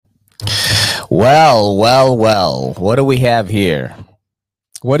Well. What do we have here?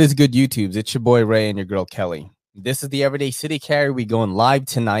 What is good, YouTubes? It's your boy Ray and your girl Kelly. This is the Everyday City Carry. We going live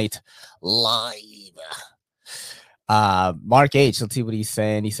tonight. Live. Mark H. Let's see what he's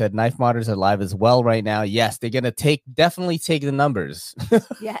saying. He said knife modders are live as well right now. Yes, they're gonna definitely take the numbers.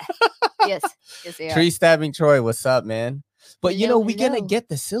 Yeah. Yes, they are. Tree stabbing Troy. What's up, man? But Hello, we're gonna hello. get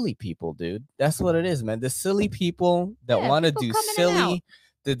the silly people, dude. That's what it is, man. The silly people that Yeah, want to people do come in and silly,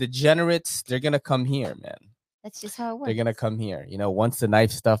 the degenerates, they're gonna come here, man. That's just how it works. They're gonna come here. Once the knife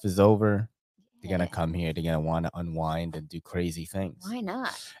stuff is over, they're Yeah. gonna come here. They're gonna want to unwind and do crazy things. Why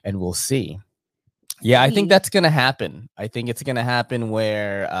not? And we'll see. Yeah, I think that's gonna happen. I think it's gonna happen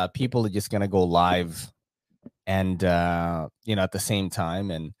where people are just gonna go live, and at the same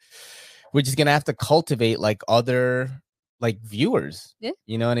time, and we're just gonna have to cultivate like other viewers. Yeah.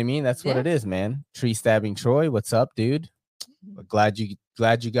 You know what I mean? That's what it is, man. Tree stabbing Troy. What's up, dude? Glad you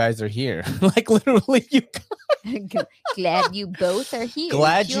guys are here. Like literally, you. Glad you both are here.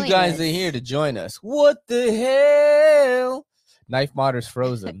 Glad you guys are here to join us. What the hell? Knife mod is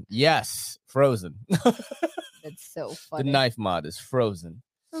frozen. Yes, frozen. That's so funny. The knife mod is frozen.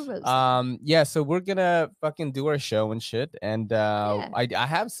 Yeah, so we're gonna fucking do our show and shit, and I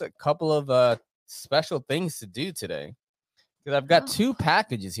have a couple of special things to do today because I've got two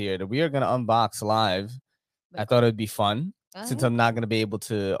packages here that we are gonna unbox live. I thought it would be fun since I'm not gonna be able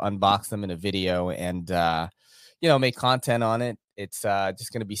to unbox them in a video and make content on it. It's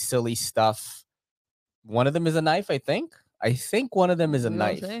just gonna be silly stuff. One of them is a knife, I think. One of them is a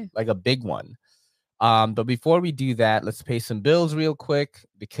knife, like a big one. But before we do that, let's pay some bills real quick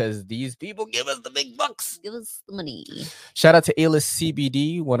because these people give us the big bucks. Give us the money. Shout out to A-List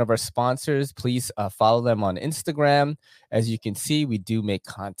CBD, one of our sponsors. Please follow them on Instagram. As you can see, we do make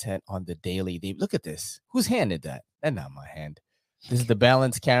content on the daily. Look at this. Whose hand did that? That's not my hand. This is the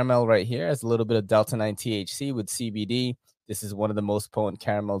balanced caramel right here. Has a little bit of Delta 9 THC with CBD. This is one of the most potent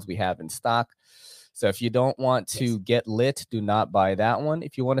caramels we have in stock. So if you don't want to get lit, do not buy that one.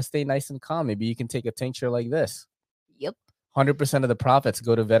 If you want to stay nice and calm, maybe you can take a tincture like this. Yep. 100% of the profits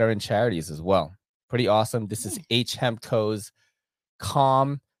go to veteran charities as well. Pretty awesome. This is H Hempco's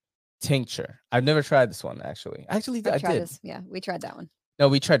Calm Tincture. I've never tried this one, actually. I did. This. Yeah, we tried that one. No,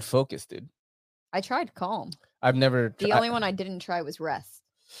 we tried Focus, dude. I tried Calm. I've never. The only one I didn't try was Rest.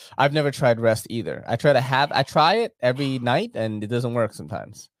 I've never tried Rest either. I try it every night, and it doesn't work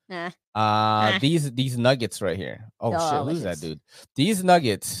sometimes. These nuggets right here. Oh shit, who's that dude? These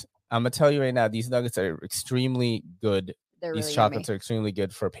nuggets, I'm gonna tell you right now, these nuggets are extremely good. These chocolates are extremely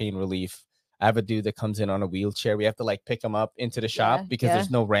good for pain relief. I have a dude that comes in on a wheelchair. We have to pick him up into the shop because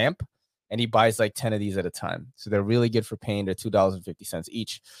there's no ramp, and he buys 10 of these at a time. So they're really good for pain. They're $2.50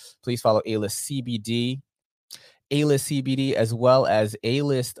 each. Please follow A-List CBD, as well as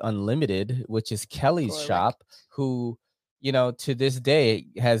A-List Unlimited, which is Kelly's shop, who to this day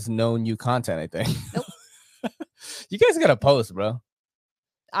has no new content, I think. Nope. You guys gotta post, bro.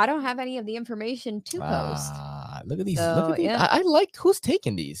 I don't have any of the information to post. Look at these. Look at these. Yeah. I like who's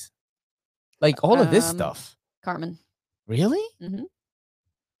taking these. All of this stuff. Carmen. Really? Mm-hmm.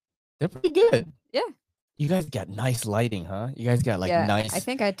 They're pretty good. Yeah. You guys got nice lighting, huh? You guys got nice. I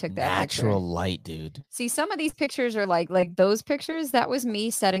think I took that natural picture. Light, dude. See, some of these pictures are like those pictures. That was me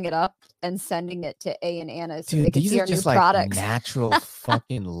setting it up and sending it to A and Anna so they could see our new products. Natural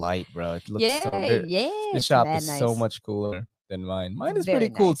fucking light, bro. It looks so good. This shop is so much cooler than mine. Mine is pretty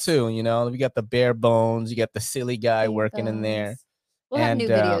cool too. We got the bare bones. You got the silly guy working in there. We'll have new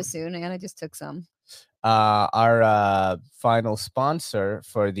videos soon. Anna just took some. Our final sponsor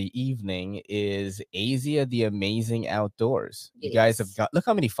for the evening is Asia the Amazing Outdoors. You guys have got, look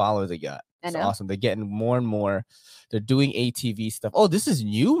how many followers they got. It's awesome. They're getting more and more. They're doing ATV stuff. Oh, this is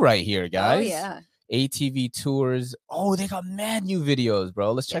new right here, guys. Oh, yeah. ATV tours. Oh, they got mad new videos,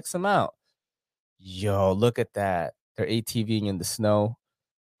 bro. Let's check some out. Yo, look at that. They're ATVing in the snow.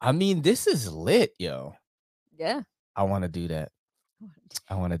 I mean, this is lit, yo. Yeah. I want to do that.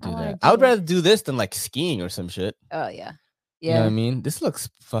 I want to do that. I would rather do this than skiing or some shit. Oh yeah. You know what I mean? This looks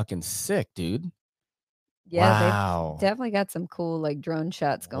fucking sick, dude. Yeah, wow. They've definitely got some cool drone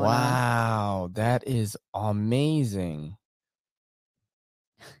shots going on. Wow, that is amazing.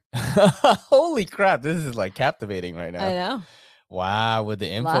 Holy crap, this is captivating right now. I know. Wow, with the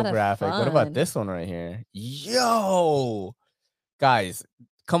infographic. What about this one right here? Yo, guys.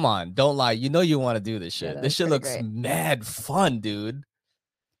 Come on, don't lie. You want to do this shit. This shit looks mad fun, dude.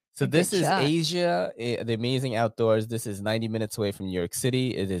 So this is Asia, the Amazing Outdoors. This is 90 minutes away from New York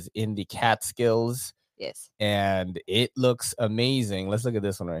City. It is in the Catskills. Yes. And it looks amazing. Let's look at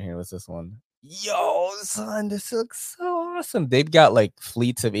this one right here. What's this one? Yo, son, this looks so awesome. They've got like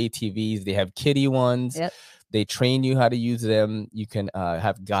fleets of ATVs. They have kiddie ones. Yep. They train you how to use them. You can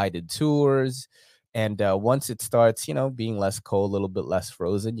have guided tours. And once it starts, being less cold, a little bit less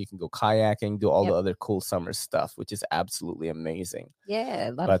frozen, you can go kayaking, do all the other cool summer stuff, which is absolutely amazing. Yeah,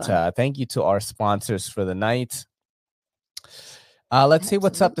 a lot of fun. But thank you to our sponsors for the night. Let's see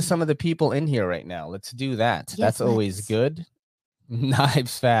what's up to some of the people in here right now. Let's do that. That's always good.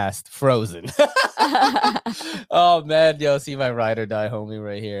 Knives Fast, Frozen. Oh man, yo, see my ride or die homie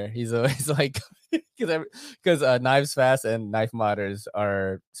right here. He's always like, because Knives Fast and Knife Modders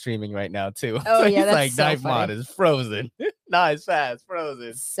are streaming right now too. Oh so yeah, he's that's like so Knife funny. Modders, Frozen. Knives Fast,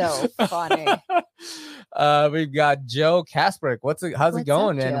 Frozen. So funny. We've got Joe Kasperk. How's it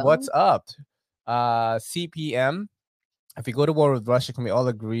going, man? Joe? What's up? CPM. If we go to war with Russia, can we all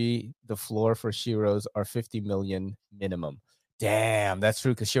agree the floor for Shiros are 50 million minimum? Damn, that's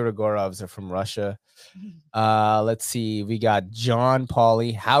true because Shirogorovs are from Russia. Let's see. We got John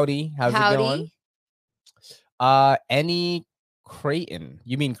Pauly. Howdy. How's it going? Any Creighton.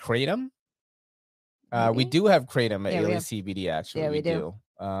 You mean Kratom? We do have Kratom at Ailey CBD, actually. Yeah, we do.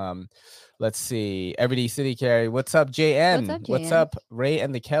 Let's see. Everyday City Carry. What's up, JN? What's up, Ray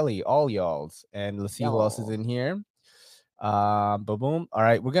and the Kelly? All y'alls. And let's see who else is in here. Boom. All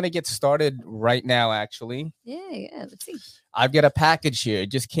right, we're gonna get started right now. Actually, yeah. Let's see. I've got a package here.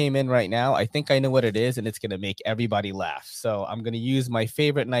 It just came in right now. I think I know what it is, and it's gonna make everybody laugh. So I'm gonna use my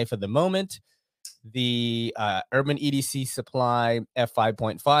favorite knife of the moment, the Urban EDC Supply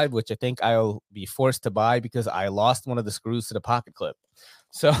F5.5, which I think I'll be forced to buy because I lost one of the screws to the pocket clip.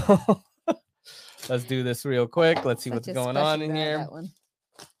 So let's do this real quick. Let's see what's going on in here.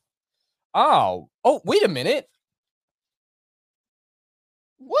 Oh, wait a minute.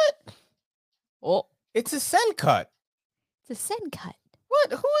 What? Oh, it's a Sen cut. It's a Sen cut.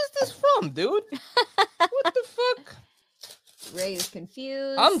 What? Who is this from, dude? What the fuck? Ray is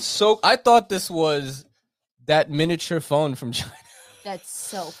confused. I thought this was that miniature phone from China. That's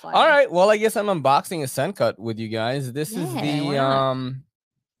so funny. All right. Well, I guess I'm unboxing a Sen cut with you guys. This is the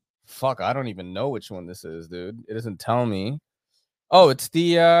fuck, I don't even know which one this is, dude. It doesn't tell me. Oh, it's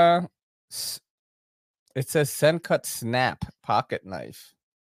the it says Sen cut Snap pocket knife.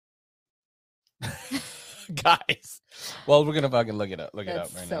 Guys, well, we're gonna fucking look it up right now.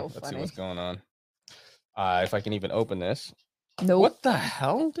 Let's see what's going on. If I can even open this. Nope. What the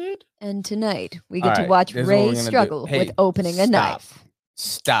hell, dude? And tonight we get to watch Ray struggle with opening a knife.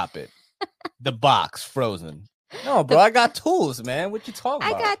 Stop it. The box frozen. No, bro, I got tools, man. What you talking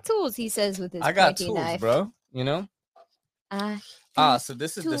about? I got tools, he says with his I got pointy tools, knife. Bro. You know? So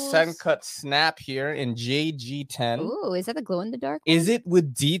this is the Sen cut Snap here in JG10. Ooh, is that the glow in the dark one? Is it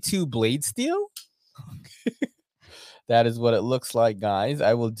with D2 blade steel? That is what it looks like, guys.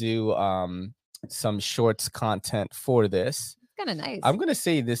 I will do some shorts content for this. Kind of nice. I'm gonna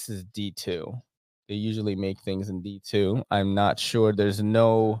say this is D2. They usually make things in D2. I'm not sure. There's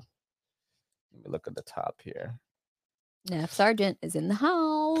no. Let me look at the top here. Naf Sargent is in the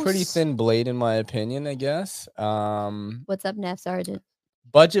house. Pretty thin blade, in my opinion, I guess. What's up, Naf Sargent?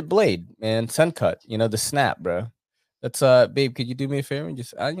 Budget blade, man. Sen cut. You know, the Snap, bro. That's babe, could you do me a favor and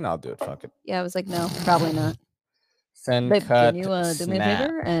just I'll do it. Fuck it. Yeah, I was like, no, probably not. Sen babe, cut. Can you do me a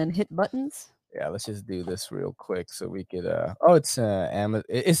favor and hit buttons? Yeah, let's just do this real quick so we could it's Amazon.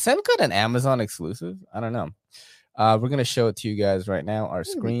 Is Sen cut an Amazon exclusive? I don't know. We're gonna show it to you guys right now. Our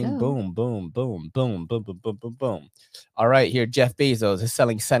screen. Boom, boom, boom, boom, boom, boom, boom, boom, boom. All right, here Jeff Bezos is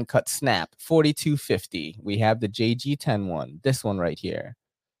selling Sen cut Snap $42.50. We have the JG10 one. This one right here.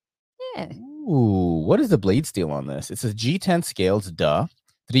 Yeah. Ooh, what is the blade steel on this? It says G10 scales,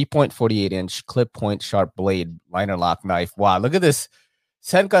 3.48 inch clip point sharp blade liner lock knife. Wow, look at this.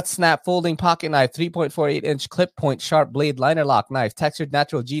 Sen cut Snap folding pocket knife, 3.48 inch clip point sharp blade liner lock knife, textured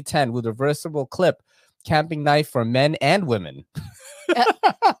natural G10 with reversible clip, camping knife for men and women.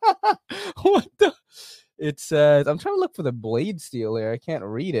 What the? It says, I'm trying to look for the blade steel here. I can't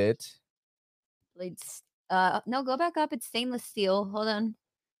read it. Blades. No, go back up. It's stainless steel. Hold on.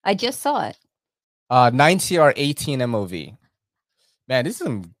 I just saw it. 9CR 18 MOV. Man, this is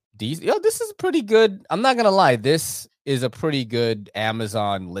some decent. Yo, this is pretty good. I'm not gonna lie. This is a pretty good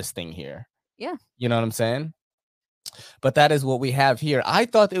Amazon listing here. Yeah. You know what I'm saying? But that is what we have here. I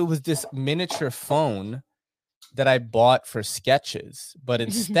thought it was this miniature phone that I bought for sketches, but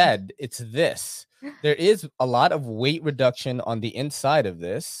instead it's this. There is a lot of weight reduction on the inside of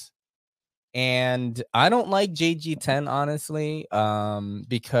this. And I don't like JG10, honestly,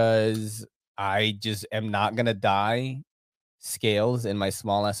 because I just am not going to dye scales in my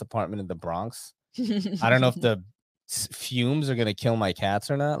small ass apartment in the Bronx. I don't know if the fumes are going to kill my cats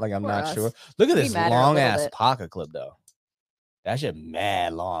or not. Like, I'm not sure. Look at this long ass pocket clip, though. That shit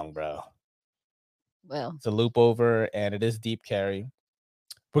mad long, bro. Well, it's a loop over, and it is deep carry.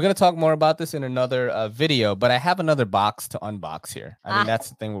 We're going to talk more about this in another video, but I have another box to unbox here. I mean, that's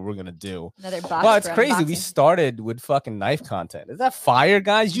the thing what we're going to do. Another box. Well, it's crazy. We started with fucking knife content. Is that fire,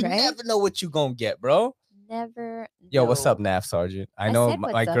 guys? You never know what you going to get, bro. Never. Yo, what's up, NAF Sergeant? I know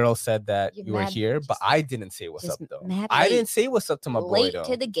my girl said that you were here, but I didn't say what's up, though. I didn't say what's up to my boy, though. Late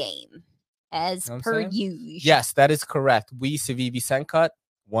to the game, as per usual. Yes, that is correct. We, Civivi, Sencut,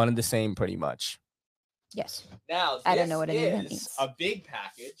 one and the same, pretty much. Yes. Now, I don't know what any of that means. A big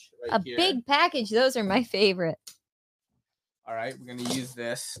package. Big package. Those are my favorite. All right, we're gonna use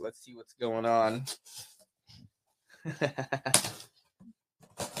this. Let's see what's going on.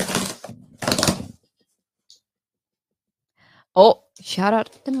 Oh, shout out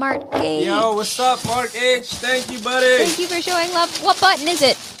to Mark H. Yo, what's up, Mark H? Thank you, buddy. Thank you for showing love. What button is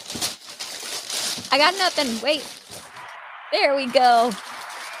it? I got nothing. Wait. There we go.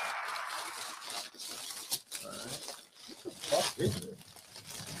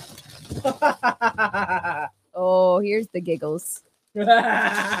 Oh, here's the giggles. What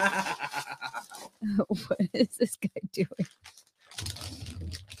is this guy doing?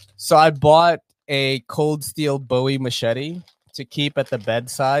 So I bought a cold steel Bowie machete to keep at the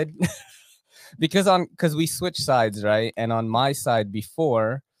bedside because we switch sides, right? And on my side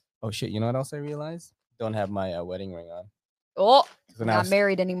before, oh shit, you know what else I realized? Don't have my wedding ring on. Oh, not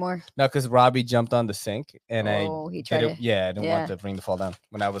married anymore. No, because Robbie jumped on the sink and he tried it. Yeah, I didn't want the ring to fall down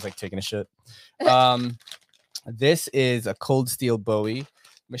when I was like taking a shit. This is a cold steel Bowie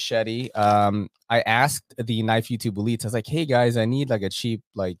machete. I asked the Knife YouTube elites, I was like, hey guys, I need like a cheap,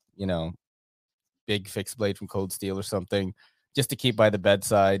 like, you know, big fixed blade from Cold Steel or something just to keep by the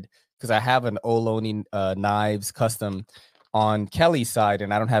bedside, because I have an Ohlone knives custom on Kelly's side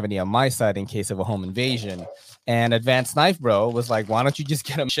and I don't have any on my side in case of a home invasion. And Advanced Knife Bro was like, why don't you just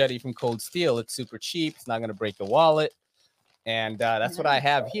get a machete from Cold Steel? It's super cheap. It's not going to break the wallet. And that's what I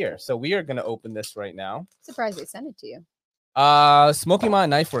have here. So we are going to open this right now. Surprised they sent it to you. Smoky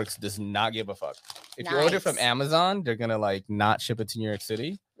Mountain Knife Works does not give a fuck. If you order from Amazon, they're going to like not ship it to New York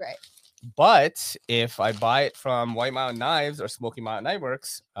City. Right. But if I buy it from White Mountain Knives or Smoky Mountain Knife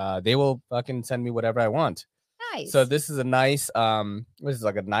Works, they will fucking send me whatever I want. Nice. So this is a nice, what is it,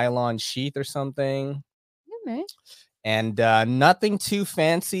 like a nylon sheath or something? Okay. And nothing too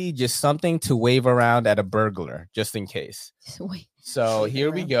fancy, just something to wave around at a burglar, just in case. So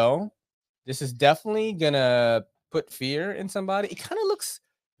here we go. This is definitely gonna put fear in somebody. It kind of looks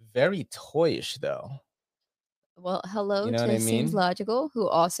very toyish, though. Well, hello to Seems Logical, who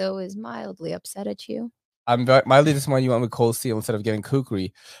also is mildly upset at you. I'm mildly disappointed you went with Cold Steel instead of getting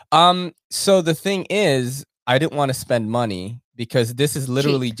kukri. So the thing is, I didn't want to spend money because this is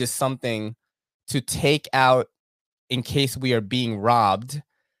literally just something to take out in case we are being robbed,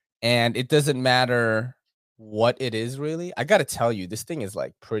 and it doesn't matter what it is, really. I gotta tell you, this thing is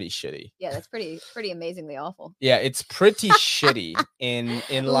like pretty shitty. Yeah, that's pretty amazingly awful. Yeah, it's pretty shitty in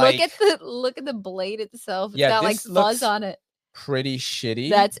like look at the blade itself. It's got like fuzz on it. Pretty shitty.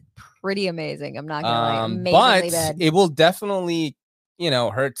 That's pretty amazing. I'm not gonna lie, amazingly bad. It will definitely,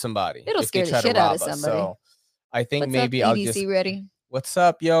 hurt somebody. It'll scare the shit out of somebody. So I think maybe I'll just ready. What's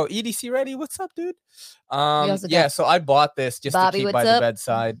up, yo? EDC ready? What's up, dude? Yeah, so I bought this just to keep by the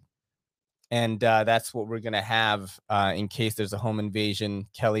bedside. And that's what we're gonna have in case there's a home invasion.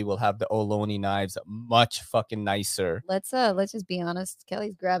 Kelly will have the Ohlone knives, much fucking nicer. Let's just be honest.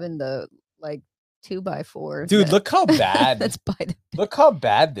 Kelly's grabbing the like 2x4. Dude, look how bad. Look how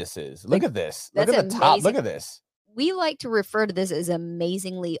bad this is. Look at this. Look at the top. Look at this. We like to refer to this as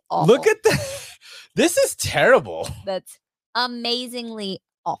amazingly awful. Look at this. This is terrible. That's amazingly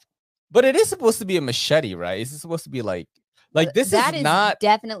awful. But it is supposed to be a machete, right? Is it supposed to be like this is not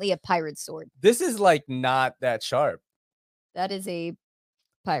definitely a pirate sword. This is like not that sharp. That is a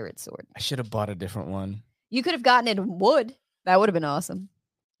pirate sword. I should have bought a different one. You could have gotten it in wood. That would have been awesome.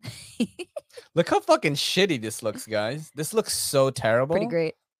 Look how fucking shitty this looks, guys. This looks so terrible. Pretty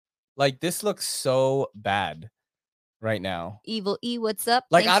great. Like, this looks so bad right now. Evil E, what's up?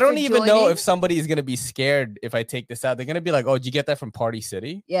 Like, I don't even know if somebody is going to be scared if I take this out. They're going to be like, oh, did you get that from Party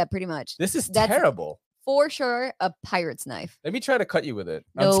City? Yeah, pretty much. This is terrible. For sure, a pirate's knife. Let me try to cut you with it.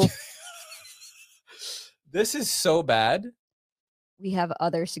 No. This is so bad. We have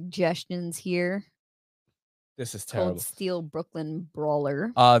other suggestions here. This is terrible. Cold Steel Brooklyn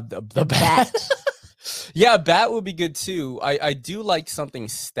Brawler. The bat. Yeah, bat would be good too. I do like something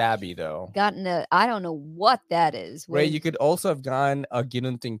stabby though. I don't know what that is. Ray, you could also have gone a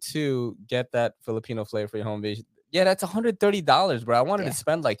Ginunting too. Get that Filipino flavor for your home invasion. Yeah, that's $130, bro. I wanted to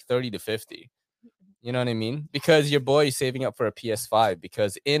spend like $30 to $50. You know what I mean? Because your boy is saving up for a PS5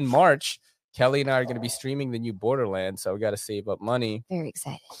 because in March, Kelly and I are going to be streaming the new Borderlands. So we got to save up money. Very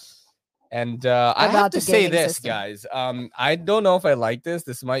excited. And I have to say this, guys. I don't know if I like this.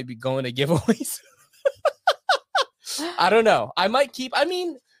 This might be going to giveaways. I don't know. I might keep. I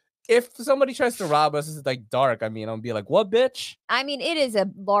mean, if somebody tries to rob us, it's like dark. I mean, I'll be like, what, bitch? I mean, it is a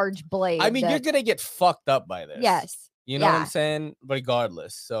large blade. I mean, you're going to get fucked up by this. Yes. You know what I'm saying?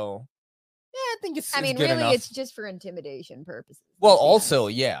 Regardless. So. Yeah, I think it's. I mean, good really, enough. it's just for intimidation purposes. Well, also,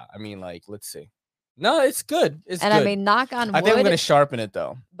 yeah. I mean, like, let's see. No, it's good. It's and good. I mean, knock on wood. I think I'm gonna sharpen it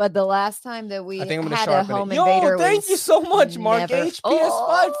though. But the last time that we had a home invader, thank you so much, Mark H.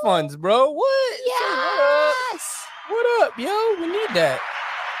 PS5 funds, bro. What? Yes. What up, yo? We need that.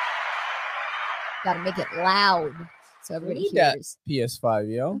 Gotta make it loud so everybody hears. That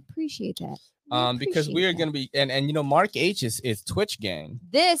PS5, yo. I appreciate that. Because we are gonna be and you know, Mark H is Twitch gang.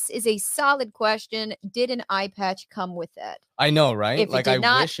 This is a solid question. Did an eye patch come with that? I know, right? If like it did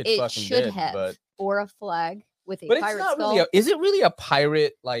I wish it fucking should did, have. but Or a flag with a but pirate it's not skull. really is it really a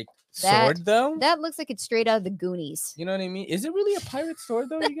pirate like sword though? That looks like it's straight out of the Goonies. You know what I mean? Is it really a pirate sword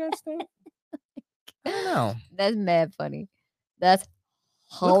though, you guys think? I don't know. That's mad funny. That's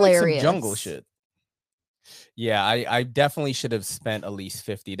hilarious. Look like some jungle shit. Yeah, I definitely should have spent at least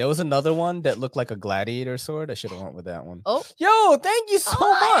 50. There was another one that looked like a gladiator sword. I should have went with that one. Oh, yo, thank you so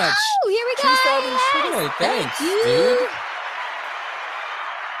much. Oh, here we go. Thanks, dude.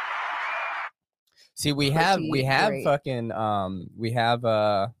 See, we have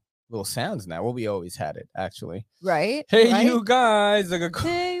little sounds now. Well, we always had it actually. Right. Hey, you guys.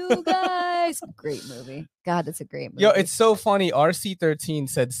 Hey, you guys. Great movie. God, that's a great movie. Yo, it's so funny. RC13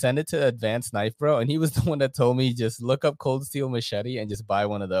 said, send it to Advanced Knife Bro. And he was the one that told me just look up Cold Steel Machete and just buy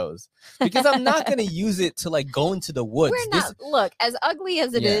one of those. Because I'm not going to use it to like go into the woods. Look, as ugly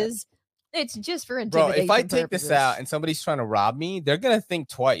as it is, it's just for intimidation. Bro, if I take this out and somebody's trying to rob me, they're gonna think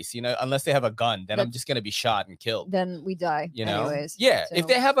twice, you know, unless they have a gun. Then I'm just gonna be shot and killed. Then we die, you know. Anyways, yeah, so. If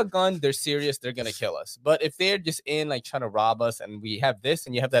they have a gun, they're serious. They're gonna kill us. But if they're just in like trying to rob us, and we have this,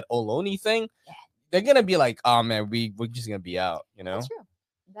 and you have that Oloni thing, they're gonna be like, "Oh man, we're just gonna be out," you know. That's true.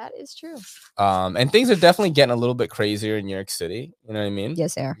 That is true. And things are definitely getting a little bit crazier in New York City. You know what I mean?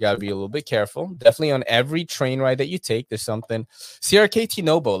 Yes, they are. You gotta be a little bit careful. Definitely on every train ride that you take, there's something. CRKT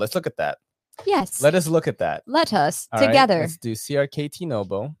Nobo. Let's look at that. Yes. Let us look at that. Let us All together. Right, let's do CRKT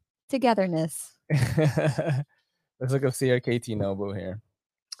Nobo. Togetherness. Let's look up CRKT Nobo here.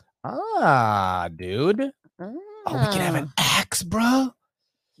 Ah, dude. Oh, we can have an axe, bro.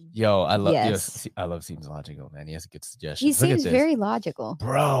 Yo, I love I love Seems Logical, man. He has a good suggestion. He seems very logical.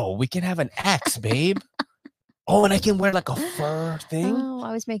 Bro, we can have an axe, babe. Oh, and I can wear like a fur thing. Oh,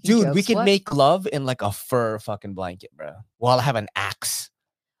 I was making dude, jokes. We can make love in like a fur fucking blanket, bro. While I have an axe.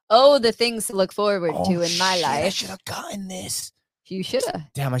 Oh, the things to look forward to in my life. I should have gotten this. You should have.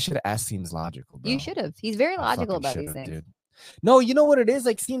 Damn, I should have asked Seems Logical, bro. You should have. He's very logical about these things. Dude. No, you know what it is?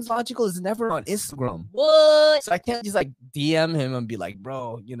 Like, Seems Logical is never on Instagram. What? So I can't just like DM him and be like,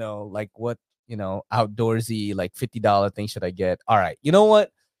 bro, you know, like what, you know, outdoorsy, like $50 thing should I get? All right. You know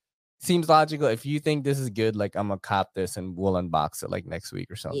what? Seems Logical. If you think this is good, like I'm gonna cop this and we'll unbox it like next week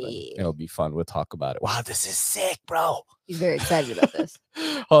or something. Yeah. It'll be fun. We'll talk about it. Wow, this is sick, bro. He's very excited about this.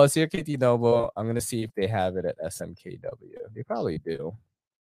 Oh, CRKT Noble. I'm gonna see if they have it at SMKW. They probably do.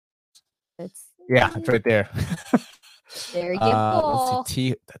 It's right there. There you go. Let's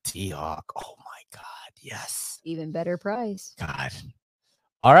see, the T-Hawk. Oh my god, yes. Even better price. God.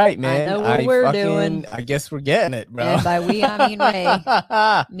 All right, man. I know what we're doing. I guess we're getting it, bro. And by we, I mean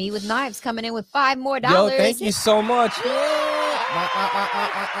Ray. Me with knives coming in with $5 more. Yo, thank you so much. Your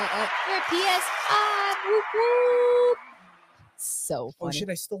PS5. Whoop, whoop. So funny. Oh, shit,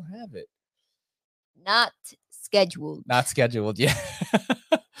 I still have it. Not scheduled. Not scheduled, yeah.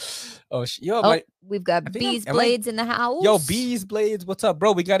 We've got Bees Blades in the house. Yo, Bees Blades, what's up,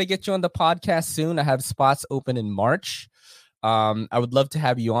 bro? We got to get you on the podcast soon. I have spots open in March. I would love to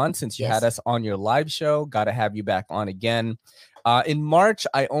have you on since you had us on your live show. Got to have you back on again. In March,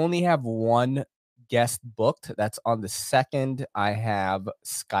 I only have one guest booked. That's on the 2nd. I have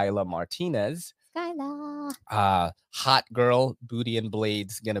Skyla Martinez. Hot girl, Booty and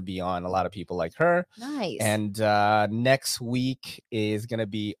Blades, gonna be on. A lot of people like her. Nice. And next week is gonna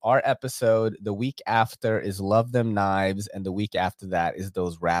be our episode. The week after is Love Them Knives, and the week after that is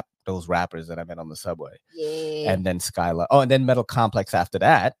those rappers that I met on the subway. Yeah. And then Skyla. Oh, and then Metal Complex after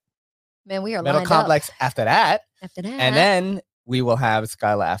that. Man, we are Metal Complex up. after that. And then we will have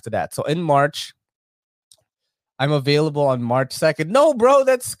Skyla after that. So in March, I'm available on March 2nd. No, bro,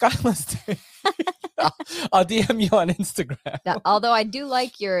 that's Skyla's day. I'll DM you on Instagram. Although I do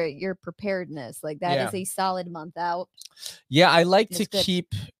like your preparedness. Like that is a solid month out. Yeah, I like to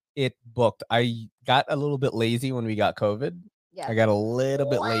keep it booked. I got a little bit lazy when we got COVID. Yeah, I got a little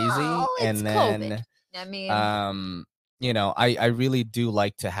bit lazy, and then COVID. I mean, you know, I really do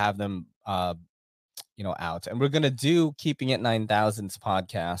like to have them, you know, out, and we're gonna do Keeping It 9000's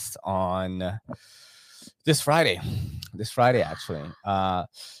podcast on this Friday. Actually.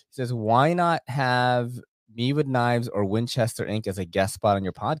 Says, why not have Me with Knives or Winchester Inc. as a guest spot on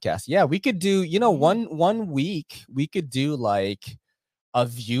your podcast? Yeah, we could do, you know, one week we could do like a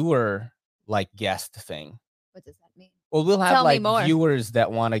viewer like guest thing. What does that mean? Well, we'll have like viewers that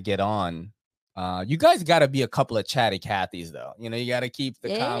want to get on. You guys got to be a couple of chatty Cathys, though. You know, you got to keep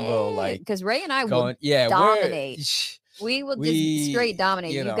the combo like, because Ray and I will dominate. We will just straight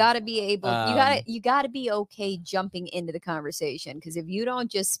dominate. You got to be able. You got to be okay jumping into the conversation, because if you don't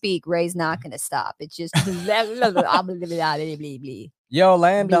just speak, Ray's not going to stop. It's just. Yo,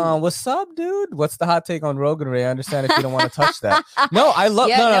 Landon, what's up, dude? What's the hot take on Rogan, Ray? I understand if you don't want to touch that. No, I love.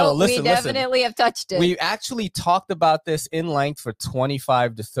 No. Listen, we definitely have touched it. We actually talked about this in length for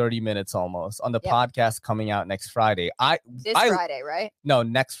 25 to 30 minutes almost on the podcast coming out next Friday. Friday, right? No,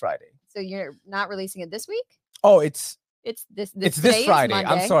 next Friday. So you're not releasing it this week? Oh, it's this Friday.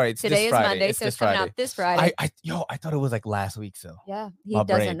 I'm sorry. Today is Monday, so it's coming out this Friday. I thought it was like last week. So yeah, he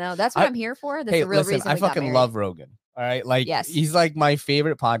doesn't know. That's what I'm here for. That's the real reason. I fucking love Rogan. All right, like he's like my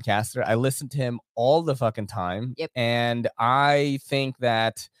favorite podcaster. I listen to him all the fucking time. Yep. And I think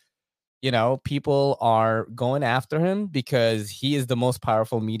that, you know, people are going after him because he is the most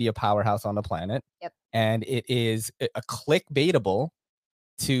powerful media powerhouse on the planet. Yep. And it is a clickbaitable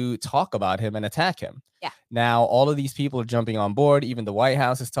to talk about him and attack him. Yeah. Now, all of these people are jumping on board. Even the White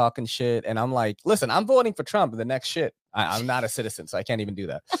House is talking shit. And I'm like, listen, I'm voting for Trump. The next shit. I'm not a citizen, so I can't even do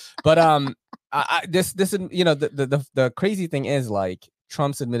that. But this is, you know, the crazy thing is, like,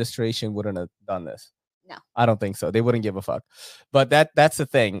 Trump's administration wouldn't have done this. No, I don't think so. They wouldn't give a fuck. But that's the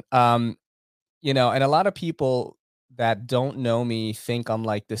thing. You know, and a lot of people that don't know me think I'm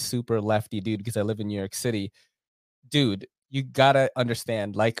like this super lefty dude because I live in New York City. Dude, you gotta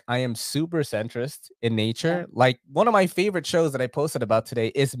understand, like, I am super centrist in nature. Yeah. Like, one of my favorite shows that I posted about today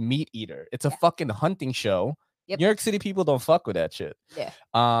is Meat Eater. It's a fucking hunting show. Yep. New York City people don't fuck with that shit. Yeah.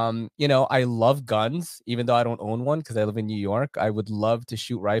 You know, I love guns, even though I don't own one because I live in New York. I would love to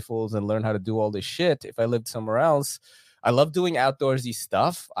shoot rifles and learn how to do all this shit if I lived somewhere else. I love doing outdoorsy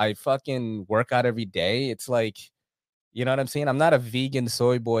stuff. I fucking work out every day. It's like, you know what I'm saying? I'm not a vegan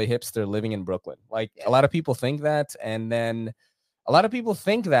soy boy hipster living in Brooklyn. Like, a lot of people think that, and then a lot of people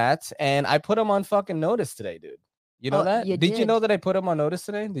think that, and I put them on fucking notice today, dude. You know that? Did you know that I put them on notice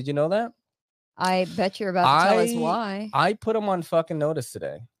today? Did you know that? I bet you're about to tell us why. I put them on fucking notice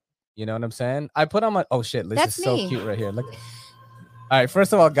today. You know what I'm saying? I put them on. Oh shit, this is so cute right here. Look. All right,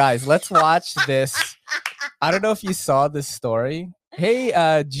 first of all, guys, let's watch this. I don't know if you saw this story.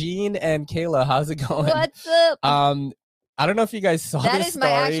 Hey, Jean and Kayla, how's it going? What's up? I don't know if you guys saw that this is my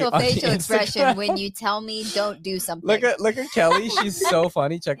actual facial expression when you tell me don't do something. Look at Kelly. She's so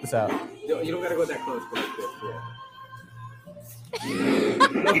funny. Check this out. You don't gotta go that close.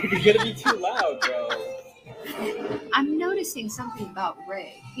 You're gonna be too loud, bro. I'm noticing something about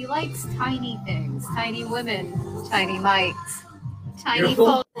Ray. He likes tiny things, tiny women, tiny mics, tiny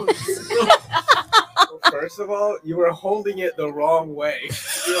phones. First of all, you were holding it the wrong way.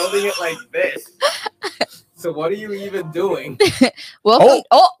 You're holding it like this. So what are you even doing? Well,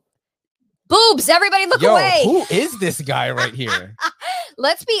 boobs! Everybody, look away. Who is this guy right here?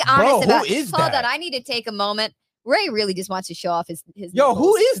 Let's be honest about who is that. I need to take a moment. Ray really just wants to show off his nipples.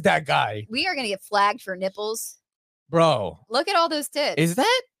 Who is that guy? We are gonna get flagged for nipples, bro. Look at all those tits. Is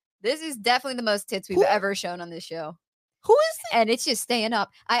that? This is definitely the most tits we've ever shown on this show. Who is that? And it's just staying up.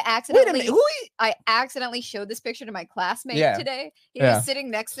 I accidentally showed this picture to my classmate today. He was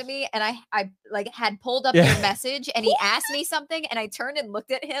sitting next to me, and I like had pulled up your message, and he asked me something, and I turned and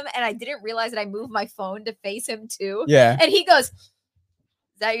looked at him, and I didn't realize that I moved my phone to face him too. Yeah. And he goes, "Is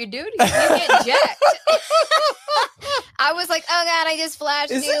that your dude? You get jacked." I was like, "Oh God, I just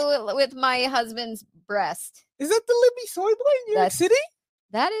flashed you with my husband's breast." Is that the Libby soy boy in New York City?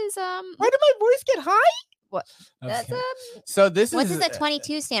 That is Why did my voice get high? What? Okay. That's so this what is does a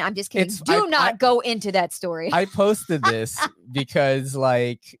 22 stand? I'm just kidding. Do not go into that story. I posted this because,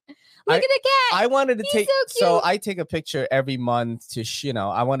 like, look at the cat. I wanted to take so I take a picture every month to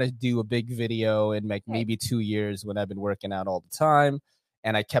I want to do a big video in like maybe 2 years when I've been working out all the time,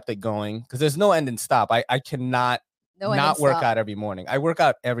 and I kept it going because there's no end and stop. I cannot not work out every morning. I work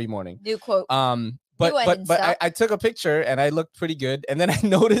out every morning. New quote. But I took a picture and I looked pretty good. And then I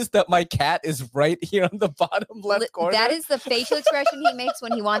noticed that my cat is right here on the bottom left corner. That is the facial expression he makes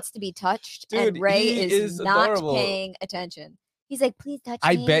when he wants to be touched. Dude, and Ray is not adorable. Paying attention. He's like, please touch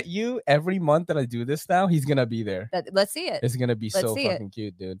me. I bet you every month that I do this now, he's going to be there. Let's see it. It's going to be so fucking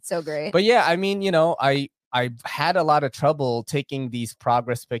cute, dude. So great. But yeah, I mean, I've had a lot of trouble taking these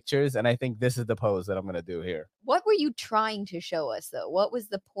progress pictures, and I think this is the pose that I'm going to do here. What were you trying to show us, though? What was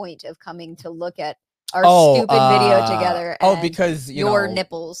the point of coming to look at our stupid video together? Because your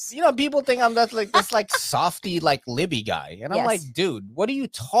nipples. People think I'm this softy like Libby guy, and I'm like, dude, what are you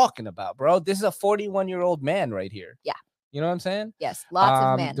talking about, bro? This is a 41-year-old man right here. Yeah. You know what I'm saying? Yes, lots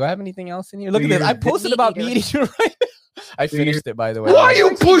of men. Do I have anything else in here? Look at this. I posted about meat eater right now. I finished it, by the way. Why are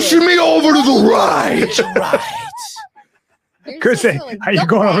you pushing me over to the right? Right. Chris, are you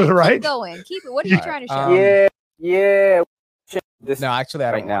going over to the right? Keep going. Keep it. What are you trying to show? Yeah. No, actually,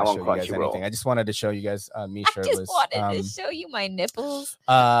 I don't want to show you guys anything. I just wanted to show you guys me shirtless. I just wanted to show you my nipples.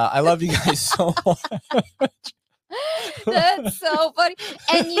 I love you guys so much. That's so funny.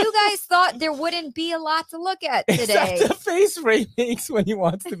 And you guys thought there wouldn't be a lot to look at today. It's the face Ray makes when he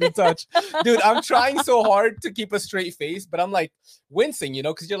wants to be touched. Dude, I'm trying so hard to keep a straight face, but I'm like wincing,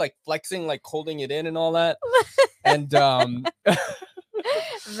 because you're like flexing, like holding it in and all that. And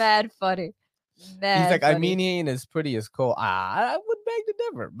mad funny. He's like, I mean, he ain't as pretty as Cole. I would beg to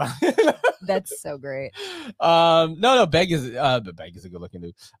differ. That's so great. No, Beg is a good looking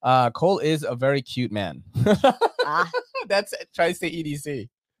dude. Cole is a very cute man. That's Tri-State EDC.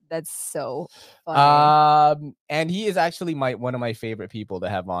 That's so funny. And he is actually one of my favorite people to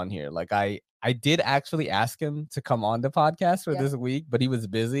have on here. Like I did actually ask him to come on the podcast for this week, but he was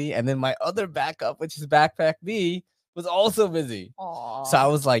busy. And then my other backup, which is Backpack B, was also busy. Aww. So I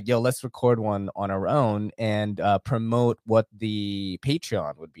was like, yo, let's record one on our own and promote what the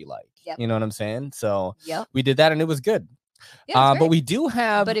Patreon would be like. Yep. You know what I'm saying? So we did that and it was good. Yeah, but we do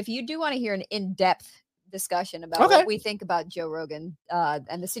have. But if you do want to hear an in-depth discussion about what we think about Joe Rogan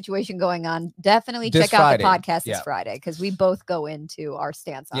and the situation going on, definitely check out the podcast this Friday, because we both go into our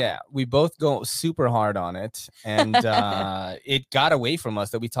stance on it. We both go super hard on it, and it got away from us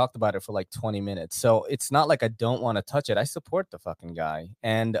that we talked about it for like 20 minutes. So it's not like I don't want to touch it. I support the fucking guy.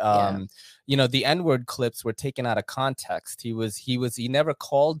 And the N-word clips were taken out of context. He never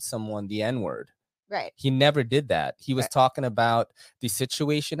called someone the N-word. Right. He never did that. He was talking about the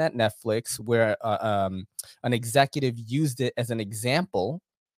situation at Netflix where an executive used it as an example.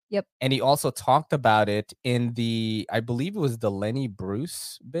 Yep. And he also talked about it in I believe it was the Lenny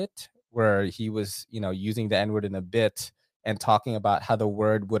Bruce bit, where he was, using the N-word in a bit and talking about how the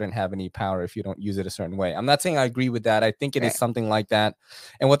word wouldn't have any power if you don't use it a certain way. I'm not saying I agree with that. I think it is something like that.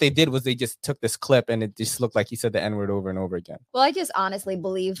 And what they did was they just took this clip and it just looked like he said the N-word over and over again. Well, I just honestly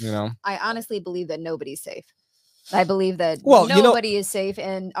believe, that nobody's safe. I believe that nobody is safe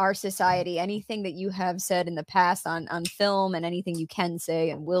in our society. Anything that you have said in the past on film and anything you can say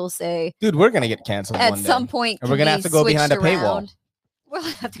and will say. Dude, we're going to get canceled at one day. some point. And we're going to have to go behind a paywall. We'll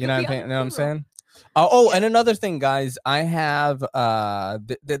have to you know what I'm saying? And another thing, guys, I have there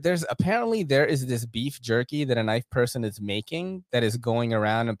is this beef jerky that a knife person is making that is going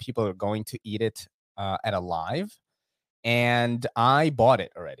around and people are going to eat it at a live, and I bought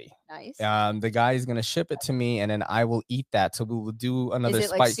it already. Nice. The guy is gonna ship it to me, and then I will eat that. So we will do another.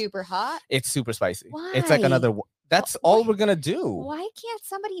 Is it like super hot? It's super spicy. Why? It's like another. That's all we're gonna do. Why can't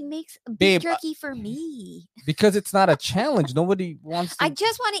somebody make beef jerky for me? Because it's not a challenge. Nobody wants to. I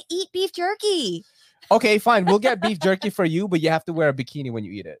just want to eat beef jerky. Okay, fine. We'll get beef jerky for you, but you have to wear a bikini when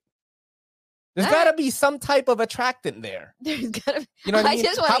you eat it. There's got to be some type of attractant there. There's got to be. You know what I mean?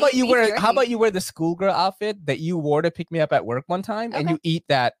 How about you wear the schoolgirl outfit that you wore to pick me up at work one time, and you eat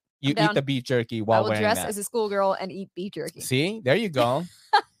that? You eat the beef jerky while wearing that. I will dress as a schoolgirl and eat beef jerky. See? There you go.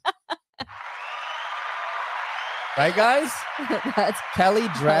 Right, guys? That's Kelly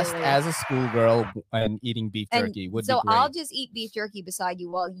dressed as a schoolgirl and eating beef jerky would be great. I'll just eat beef jerky beside you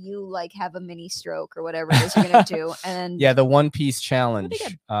while you have a mini stroke or whatever it is you're gonna do. And the One Piece challenge.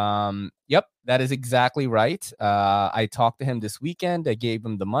 Yep, that is exactly right. I talked to him this weekend. I gave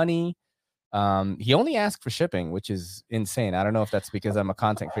him the money. He only asked for shipping, which is insane. I don't know if that's because I'm a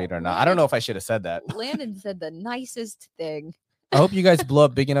content creator or not. I don't know if I should have said that. Landon said the nicest thing. I hope you guys blow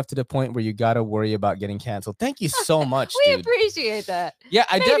up big enough to the point where you got to worry about getting canceled. Thank you so much, We appreciate that. Yeah,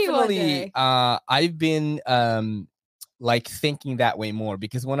 I definitely, I've been thinking that way more,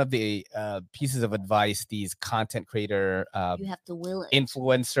 because one of the pieces of advice these content creator you have to will it.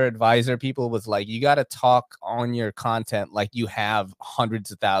 Influencer advisor people was like, you got to talk on your content like you have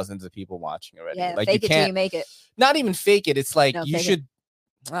hundreds of thousands of people watching already. Yeah, like fake it till you make it. Not even fake it. It's like you should.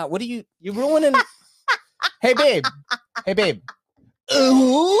 What are you're ruining? Hey, babe. Hey, babe.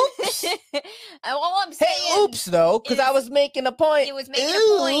 Oops. All I'm saying, hey, oops, though, because I was making a point. It was making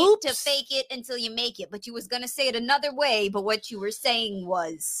a point to fake it until you make it, but you was going to say it another way, but what you were saying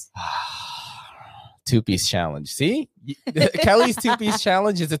was... Two-piece challenge. See? Kelly's two-piece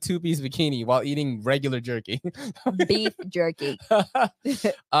challenge is a two-piece bikini while eating regular jerky. Beef jerky.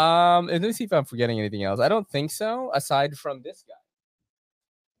 And let me see if I'm forgetting anything else. I don't think so, aside from this guy.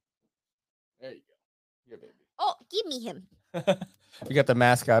 There you go. Here, baby. Oh, give me him. We got the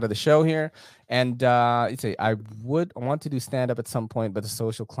mascot of the show here. And I want to do stand-up at some point, but the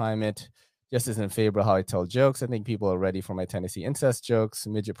social climate just isn't favorable how I tell jokes. I think people are ready for my Tennessee incest jokes,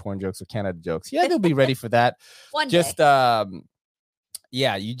 midget porn jokes, or Canada jokes. Yeah, they'll be ready for that. One just day.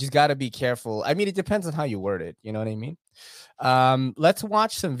 Yeah, you just got to be careful. I mean, it depends on how you word it. You know what I mean? Let's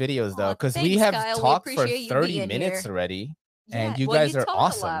watch some videos, though, because we have talked for 30 minutes already. Yeah, and you guys are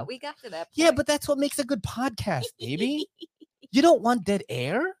awesome. A lot. We got to that point. Yeah, but that's what makes a good podcast, baby. You don't want dead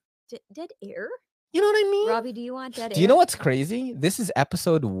air? Dead air? You know what I mean? Robbie, do you want dead air? Do you know what's crazy? This is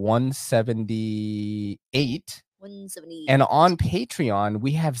episode 178. 178. And on Patreon,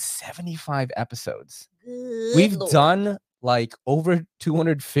 we have 75 episodes. Good We've Lord. done like over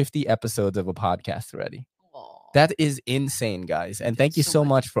 250 episodes of a podcast already. That is insane, guys. And thank you so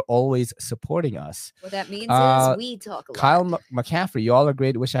much for always supporting us. What that means is we talk a lot. Kyle McCaffrey, you all are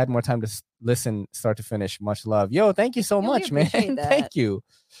great. Wish I had more time to listen start to finish. Much love. Yo, thank you so much, man. Thank you.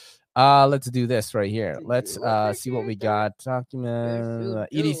 Let's do this right here. Let's see what we got. Document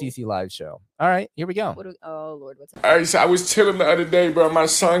EDCC live show. All right, here we go. Oh Lord, what's up? All right, so I was chilling the other day, bro. My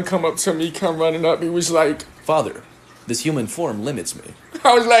son come up to me, come running up. He was like, "Father, this human form limits me."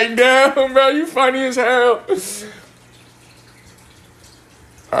 I was like, "Damn, bro, you funny as hell."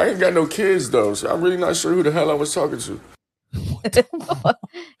 I ain't got no kids though, so I'm really not sure who the hell I was talking to.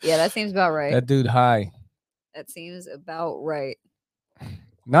 Yeah, that seems about right. That dude, hi. That seems about right.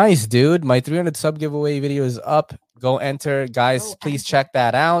 Nice, dude. My 300 sub giveaway video is up. Go enter, guys. Please check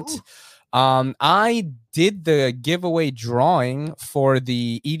that out. I did the giveaway drawing for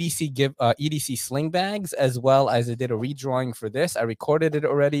the EDC sling bags, as well as I did a redrawing for this. I recorded it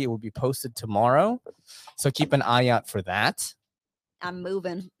already. It will be posted tomorrow, so keep an eye out for that. I'm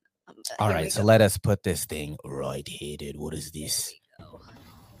moving. All right, so let us put this thing right here, dude. What is this?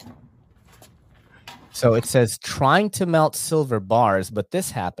 So it says trying to melt silver bars, but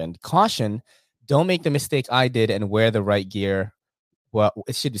this happened. Caution, don't make the mistake I did and wear the right gear. Well,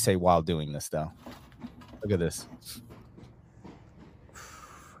 it should say while doing this, though. Look at this.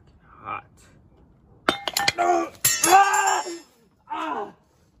 Hot. What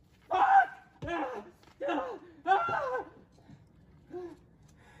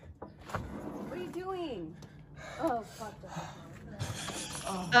are you doing? Oh, fuck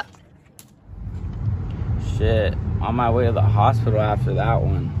that. Shit, on my way to the hospital after that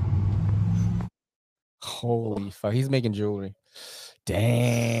one. Holy fuck, he's making jewelry.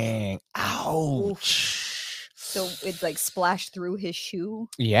 Dang. Ouch. So it's like splashed through his shoe?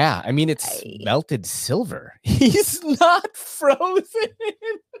 Yeah, I mean, it's melted silver. He's not frozen.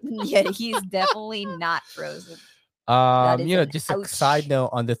 Yeah, he's definitely not frozen. Just a side note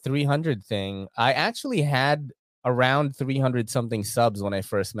on the 300 thing. I actually had around 300 something subs when I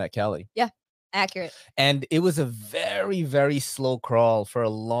first met Kelly. Yeah. Accurate. And it was a very, very slow crawl for a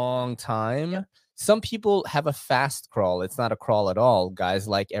long time. Yep. Some people have a fast crawl. It's not a crawl at all. Guys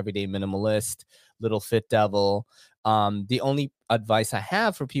like Everyday Minimalist, Little Fit Devil. The only advice I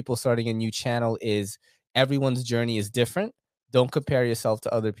have for people starting a new channel is everyone's journey is different. Don't compare yourself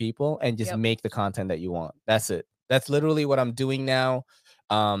to other people and just make the content that you want. That's it. That's literally what I'm doing now.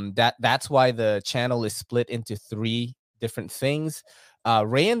 That's why the channel is split into 3 different things.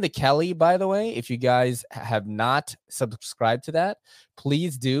 Ray and the Kelly, by the way, if you guys have not subscribed to that,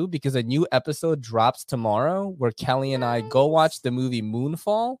 please do, because a new episode drops tomorrow where Kelly and I go watch the movie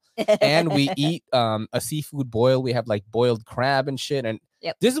Moonfall and we eat a seafood boil. We have like boiled crab and shit. And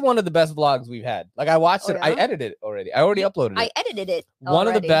this is one of the best vlogs we've had. Like I watched it. I edited it already. I already uploaded it. I edited it. One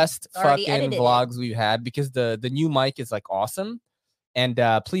of the best fucking vlogs we've had, because the new mic is like awesome. And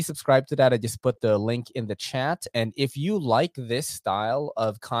please subscribe to that. I just put the link in the chat. And if you like this style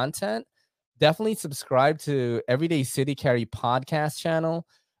of content, definitely subscribe to Everyday City Carry podcast channel.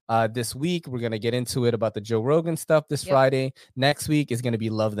 This week, we're going to get into it about the Joe Rogan stuff this Friday. Next week is going to be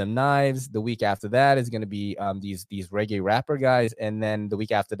Love Them Knives. The week after that is going to be these reggae rapper guys. And then the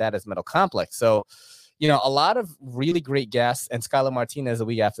week after that is Metal Complex. So, you know, a lot of really great guests. And Skylar Martinez the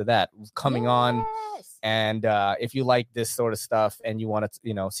week after that coming on. And if you like this sort of stuff and you want to,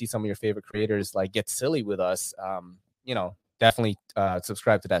 you know, see some of your favorite creators like get silly with us, you know, definitely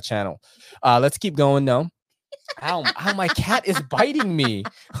subscribe to that channel. Let's keep going though. Ow, my cat is biting me.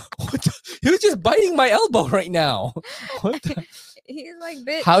 He was just biting my elbow right now. What the? He's like,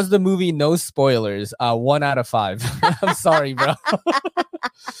 bitch. How's the movie? No spoilers. 1 out of 5. I'm sorry, bro.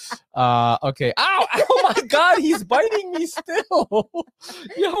 Okay. Ow! Oh my God, he's biting me still.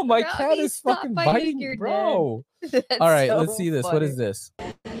 Yo, my cat is fucking biting me, bro. All right, so let's see this. Funny. What is this?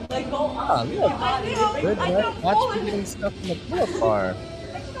 Like, oh, look. Good, right? Watch me doing stuff in the pull-up bar.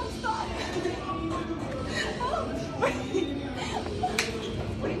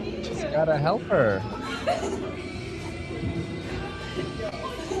 Just gotta help her.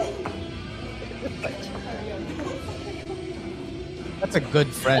 That's a good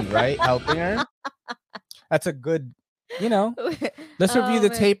friend, right? Helping her. That's a good, let's review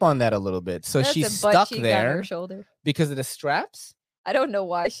the tape on that a little bit. So she's stuck there on her shoulder because of the straps. I don't know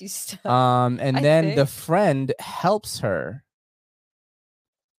why she's stuck. And then the friend helps her.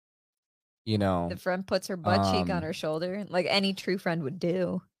 The friend puts her butt cheek on her shoulder, like any true friend would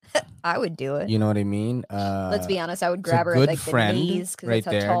do. I would do it. You know what I mean? Let's be honest. I would grab her at like the knees right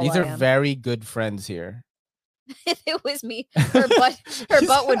there. These are very good friends here. If it was me, her butt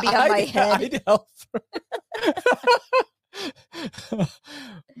would be on my head. I'd help her.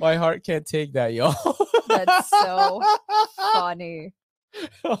 My heart can't take that, yo. That's so funny.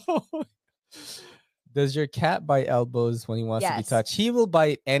 Does your cat bite elbows when he wants to be touched? He will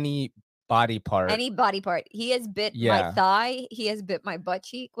bite any body part. Any body part. He has bit my thigh. He has bit my butt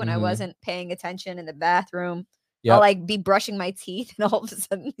cheek when I wasn't paying attention in the bathroom. Yep. I'll like be brushing my teeth and all of a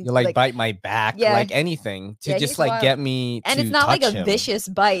sudden you like bite my back, like anything to just like wild. Get me and to it's not like a him. Vicious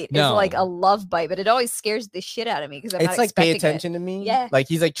bite. No. It's like a love bite, but it always scares the shit out of me because it's like pay attention to me. Yeah, like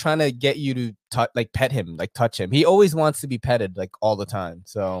he's like trying to get you to like pet him, like touch him. He always wants to be petted like all the time.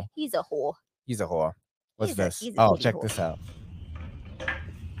 So he's a whore. What's this? Check this out.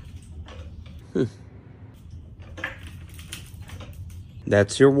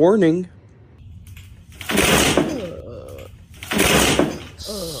 That's your warning.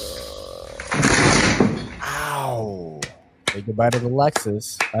 Ow. Say goodbye to the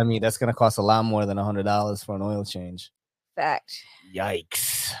Lexus. I mean, that's going to cost a lot more than $100 for an oil change. Fact.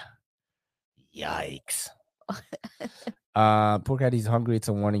 Yikes. Poor cat, he's hungry. It's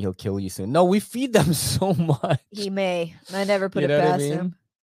a warning. He'll kill you soon. No, we feed them so much. He may. I never put it past him.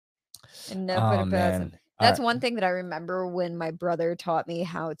 I never put it past him. That's one thing that I remember when my brother taught me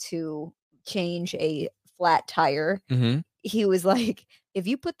how to change a flat tire. Mm-hmm. He was like, if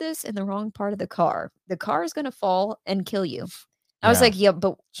you put this in the wrong part of the car is going to fall and kill you. I was like, yeah,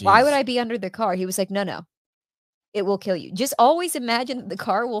 but why would I be under the car? He was like, no, it will kill you. Just always imagine the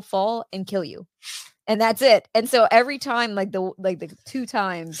car will fall and kill you. And that's it. And so every time, like the 3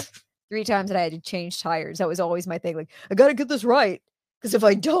 times that I had to change tires, that was always my thing. Like, I got to get this right. Because if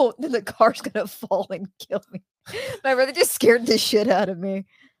I don't, then the car's going to fall and kill me. My brother just scared the shit out of me.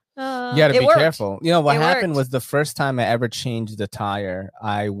 You got to be careful. You know, what happened was the first time I ever changed the tire,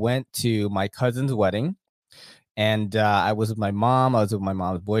 I went to my cousin's wedding. And I was with my mom. I was with my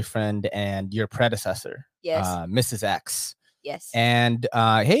mom's boyfriend and your predecessor, Mrs. X. Yes. And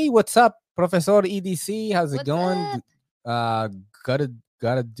hey, what's up, Professor EDC? How's it going?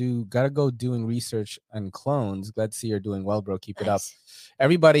 Gotta go doing research on clones. Glad to see you're doing well, bro. Keep it up.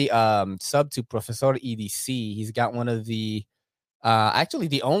 Everybody sub to Professor EDC. He's got one of the actually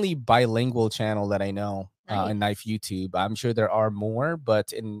the only bilingual channel that I know in Knife YouTube. I'm sure there are more,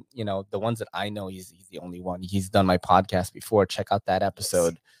 but in the ones that I know, he's the only one. He's done my podcast before. Check out that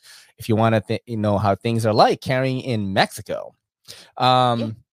episode if you want to know how things are like carrying in Mexico.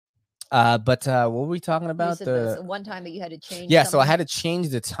 But what were we talking about? The one time that you had to change. Yeah, so I had to change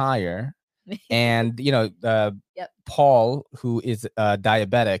the tire, and Paul, who is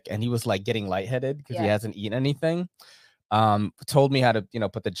diabetic, and he was like getting lightheaded because he hasn't eaten anything. Told me how to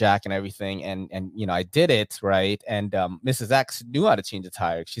put the jack and everything, and I did it right. And Mrs. X knew how to change the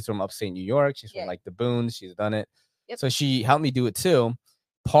tire. She's from upstate New York. She's from like the Boons. She's done it, so she helped me do it too.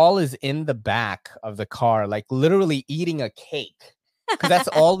 Paul is in the back of the car, like literally eating a cake. Because that's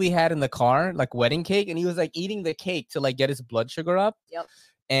all we had in the car, like wedding cake. And he was like eating the cake to like get his blood sugar up. Yep.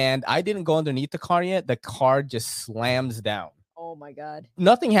 And I didn't go underneath the car yet. The car just slams down. Oh my God.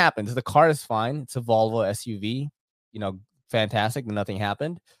 Nothing happens. The car is fine. It's a Volvo SUV, fantastic. Nothing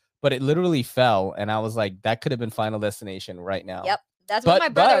happened. But it literally fell. And I was like, that could have been Final Destination right now. Yep. That's what my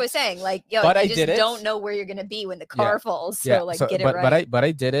brother was saying. Like, you just don't know where you're going to be when the car falls. So get it right. But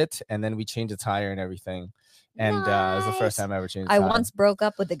I did it. And then we changed the tire and everything. And it was the first time I ever changed. I once broke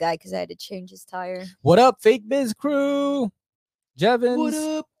up with the guy because I had to change his tire. What up, Fake Biz crew? Jevons. What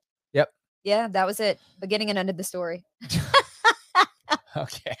up? Yep. Yeah, that was it. Beginning and end of the story.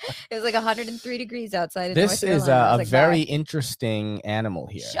 Okay. It was like 103 degrees outside. This is a like, very interesting animal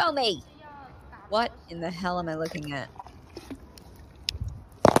here. Show me. What in the hell am I looking at?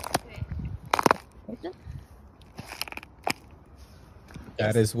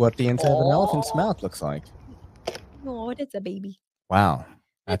 That is what the inside of an elephant's mouth looks like. Oh, that's a baby. Wow.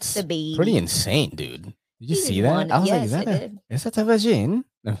 That's a baby. Pretty insane, dude. Did you see that? I was yes, like, is that a vagine?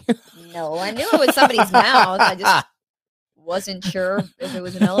 No, I knew it was somebody's mouth. I just wasn't sure if it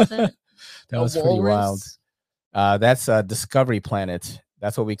was an elephant. That was pretty wild. That's Discovery Planet.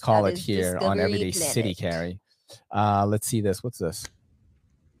 That's what we call it here on Everyday City Carry. Let's see this. What's this?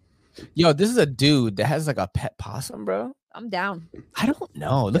 Yo, this is a dude that has like a pet possum, bro. I'm down. I don't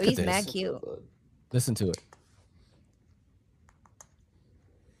know. Look at this. He's mad cute. Listen to it.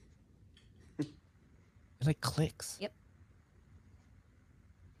 It like clicks. Yep.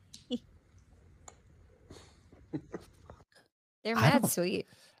 They're mad sweet.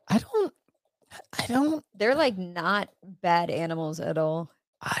 I don't. They're like not bad animals at all.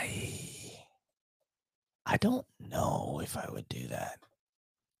 I don't know if I would do that.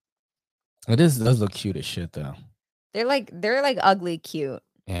 It does look cute as shit though. They're like ugly cute.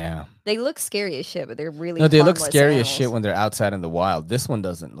 Yeah. They look scary as shit, but they're really they look scary animals. as shit when they're outside in the wild. This one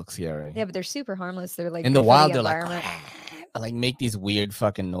doesn't look scary. Yeah, but they're super harmless. They're like in the wild, they're like make these weird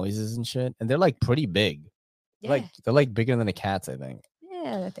fucking noises and shit, and they're like pretty big. Yeah. They're like bigger than the cats, I think.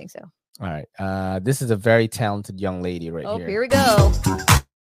 Yeah, I think so. All right. This is a very talented young lady right here. Oh, here we go.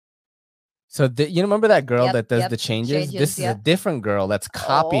 So you remember that girl that does the changes? This is a different girl that's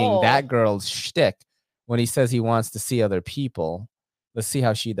copying that girl's shtick when he says he wants to see other people. Let's see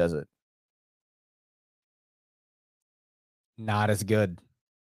how she does it. Not as good,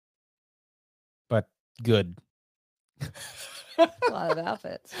 but good. A lot of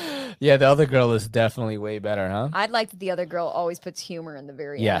outfits. Yeah, the other girl is definitely way better, huh? I'd like that the other girl always puts humor in the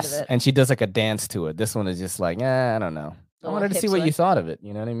very end of it. And she does like a dance to it. This one is just like, I don't know. I wanted to see what you thought of it.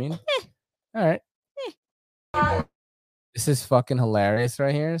 You know what I mean? All right. This is fucking hilarious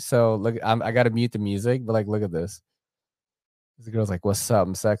right here. So look, I gotta mute the music, but like, look at this. This girl's like, "What's up?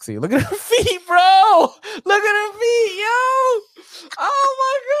 I'm sexy." Look at her feet, bro. Look at her feet, yo. Oh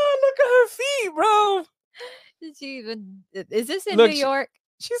my god, look at her feet, bro. Did she even? Is this in New York?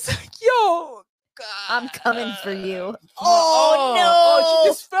 She's like, "Yo, God. I'm coming for you." Oh no! Oh, she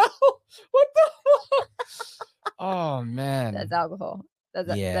just fell. What the fuck? Oh man, that's alcohol. That's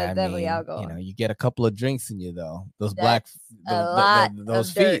definitely alcohol. You know, you get a couple of drinks in you though. Those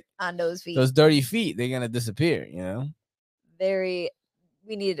those feet on those feet. Those dirty feet, they're gonna disappear. You know.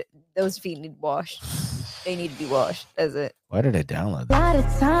 Those feet need washed. They need to be washed. That's it. Why did I download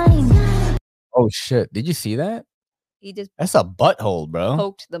that? Oh shit! Did you see that? That's a butthole, bro.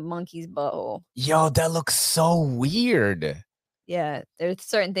 Poked the monkey's butthole. Yo, that looks so weird. Yeah, there's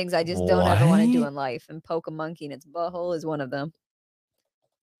certain things I just don't ever want to do in life, and poke a monkey in its butthole is one of them.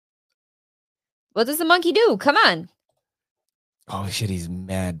 What does the monkey do? Come on. Oh shit, he's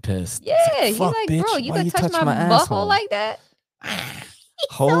mad pissed. Yeah, he's like, bitch, bro, you gonna touch my butthole like that?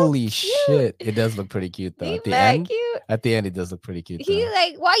 Holy shit. It does look pretty cute though. At the end, it does look pretty cute. He's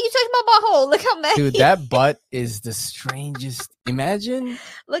like, why you touch my butthole? Look how mad. Dude, that butt is the strangest. Imagine.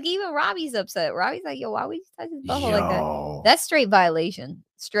 Look, even Robbie's upset. Robbie's like, yo, why would you touch his butthole like that? That's straight violation.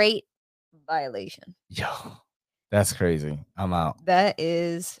 Straight violation. Yo, that's crazy. I'm out. That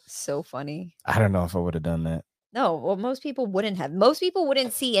is so funny. I don't know if I would have done that. No, well, most people wouldn't have. Most people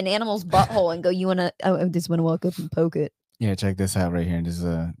wouldn't see an animal's butthole and go, "You wanna? I just want to walk up and poke it." Yeah, check this out right here.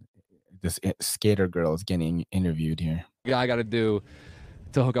 This skater girl is getting interviewed here. What I got to do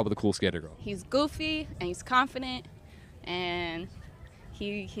to hook up with a cool skater girl? He's goofy and he's confident, and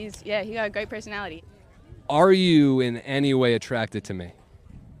he's got a great personality. Are you in any way attracted to me?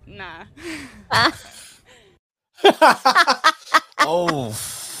 Nah. Oh,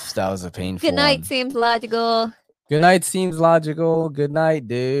 that was a painful. Good night seems logical. Good night seems logical. Good night,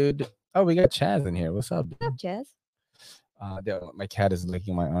 dude. Oh, we got Chaz in here. What's up, dude? What's up, Chaz? My cat is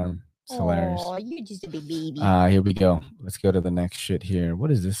licking my arm. It's hilarious. Oh, you're just a big baby. Here we go. Let's go to the next shit here.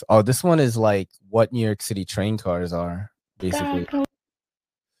 What is this? Oh, this one is like what New York City train cars are, basically.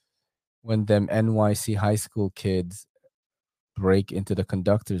 When them NYC high school kids break into the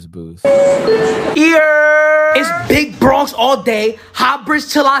conductor's booth. It's Big Bronx all day, Hot Bridge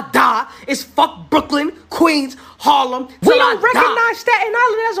till I die. It's fuck Brooklyn, Queens, Harlem till we don't recognize Staten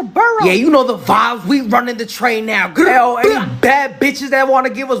Island as a borough. Yeah, you know the vibes. We running the train now. Girl, any bad bitches that want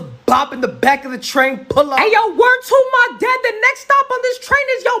to give us bop in the back of the train, pull up. Hey, yo, word to my dad. The next stop on this train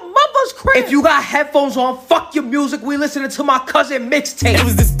is your mother's crib. If you got headphones on, fuck your music. We listening to my cousin mixtape. It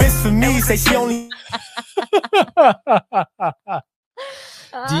was this bitch for me. Say she only.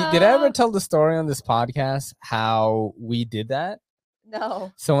 Did I ever tell the story on this podcast how we did that?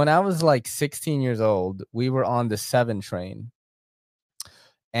 No. So when I was like 16 years old, we were on the 7 train.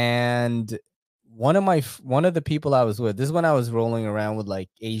 And one of the people I was with, this is when I was rolling around with like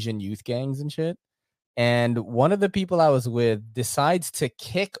Asian youth gangs and shit. And one of the people I was with decides to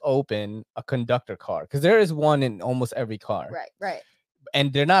kick open a conductor car because there is one in almost every car. Right.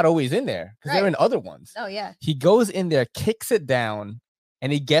 And they're not always in there because they're in other ones. Oh, yeah. He goes in there, kicks it down,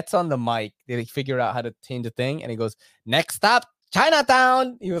 and he gets on the mic. They figure out how to change the thing. And he goes, next stop,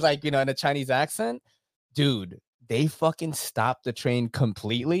 Chinatown. He was like, in a Chinese accent. Dude, they fucking stopped the train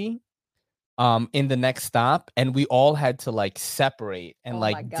completely in the next stop, and we all had to like separate and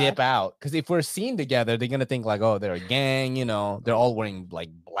like dip out because if we're seen together, they're gonna think like, oh, they're a gang, they're all wearing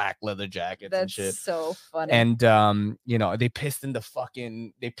like black leather jackets and shit. That's so funny. And they pissed in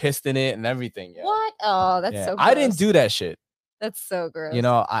it and everything. Yeah. What? Oh, that's so gross. I didn't do that shit. That's so gross.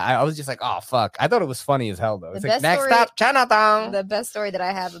 I was just like, oh fuck. I thought it was funny as hell though. It's like next stop, Chinatown. The best story that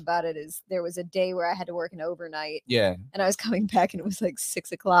I have about it is there was a day where I had to work an overnight. Yeah. And I was coming back and it was like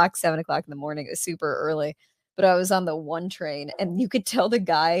 6 o'clock, 7 o'clock in the morning. It was super early. But I was on the 1 train and you could tell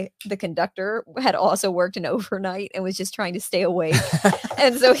the conductor had also worked an overnight and was just trying to stay awake.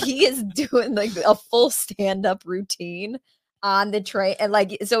 And so he is doing like a full stand-up routine on the train. And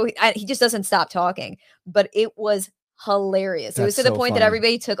he just doesn't stop talking. But it was hilarious. It was to the point that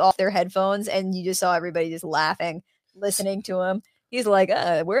everybody took off their headphones and you just saw everybody just laughing, listening to him. He's like,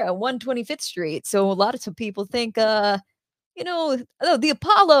 we're at 125th Street. So a lot of people think, the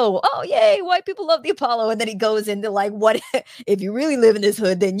Apollo. Oh, yay. White people love the Apollo. And then he goes into like, what if you really live in this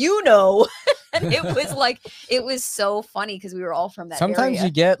hood, then And it was so funny because we were all from that Sometimes area.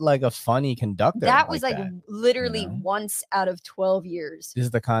 you get like a funny conductor. That was like literally once out of 12 years. This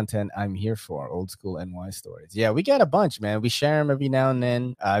is the content I'm here for. Old school NY stories. Yeah, we got a bunch, man. We share them every now and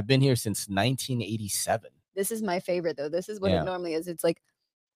then. I've been here since 1987. This is my favorite though. This is what it normally is. It's like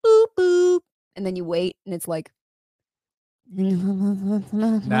boop boop, and then you wait, and it's like.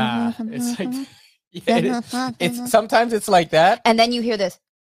 Nah, it's like it's sometimes it's like that, and then you hear this.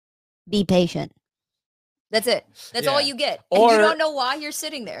 Be patient. That's it. That's all you get. And you don't know why you're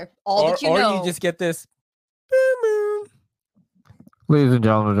sitting there. Or you just get this. Ladies and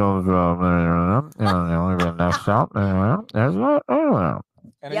gentlemen, next stop. And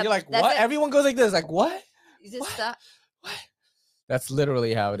then you're like, what? Everyone goes like this. Like, what? You just stop. What? That's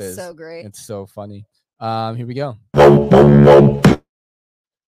literally how it is. So great. It's so funny. Here we go. Here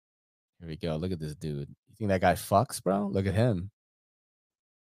we go. Look at this dude. You think that guy fucks, bro? Look at him.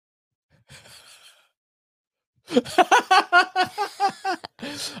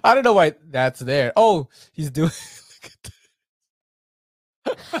 I don't know why that's there. Oh, he's doing. Look at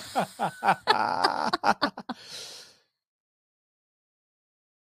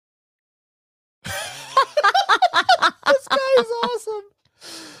this guy is awesome.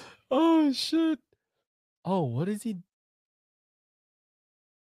 Oh shit. Oh, what is he?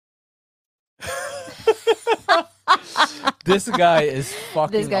 This guy is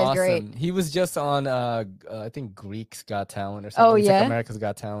fucking This guy's awesome. great. He was just on I think Greek's Got Talent or something. Oh, It's like yeah? America's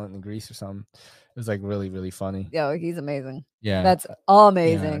Got Talent in Greece or something. It was like really, really funny. Yo, he's amazing. Yeah. That's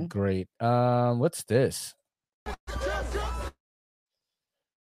amazing. Yeah, great. What's this?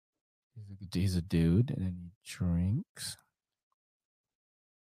 He's a dude and then he drinks.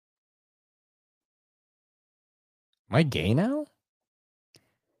 Am I gay now?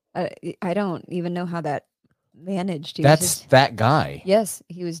 I don't even know how that managed. That's that guy. Yes,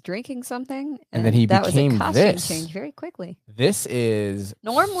 he was drinking something, and then he that became was a costume this. change very quickly. This is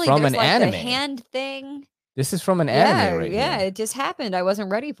Normally from there's an like anime. the hand thing. This is from an anime right yeah, here. it just happened. I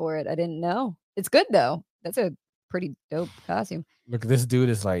wasn't ready for it. I didn't know. It's good though. That's a pretty dope costume. Look, this dude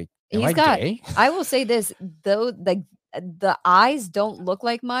is like, am He's I got. gay? I will say this though, like the eyes don't look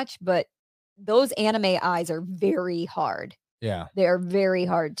like much, but those anime eyes are very hard. Yeah, they are very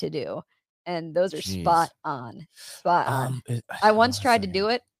hard to do, and those are Jeez. spot on. Spot on. I once tried to do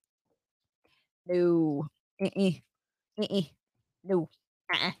it. No, no.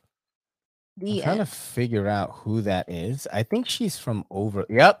 I'm trying to figure out who that is. I think she's from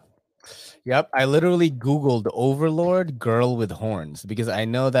Yep. I literally Googled Overlord girl with horns because I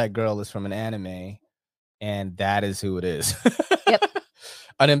know that girl is from an anime, and that is who it is. Yep.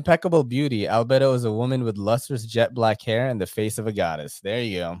 An impeccable beauty. Albedo is a woman with lustrous jet black hair and the face of a goddess. There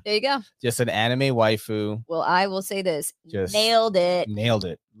you go. There you go. Just an anime waifu. Well, I will say this. Just nailed it. Nailed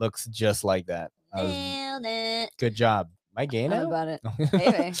it. Looks just like that. Nailed it. Good job. Am I gay now? How about it?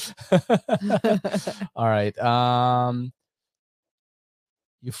 Maybe. All right.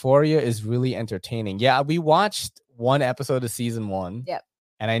 Euphoria is really entertaining. Yeah, we watched one episode of season 1. Yep.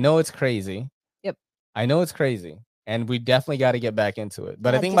 And I know it's crazy. Yep. I know it's crazy. And we definitely got to get back into it.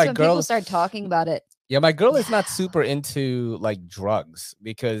 But I think my girl, people start talking about it. Yeah, my girl is not super into like drugs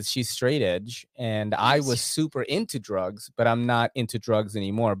because she's straight edge, and I was super into drugs, but I'm not into drugs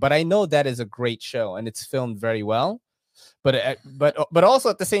anymore. But I know that is a great show, and it's filmed very well. But also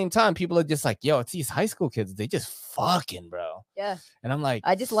at the same time, people are just like, yo, it's these high school kids. They just fucking, bro. Yeah. And I'm like,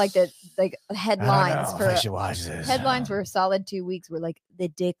 I just like that, like headlines I should watch this. Headlines for a solid 2 weeks were like, the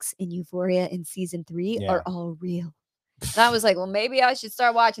dicks in Euphoria in season 3 are all real. And I was like, well, maybe I should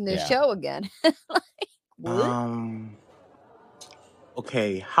start watching this show again. Like, what?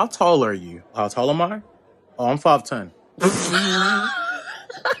 Okay, how tall are you? How tall am I? Oh, I'm 5'10".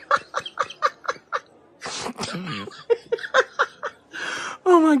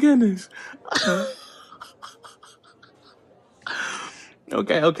 Oh my goodness.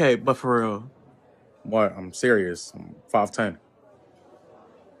 Okay, but for real. What? I'm serious. I'm 5'10".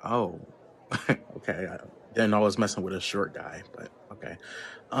 Oh. Okay. I didn't know I was messing with a short guy, but okay.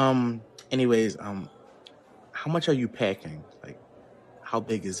 Anyways, how much are you packing? Like, how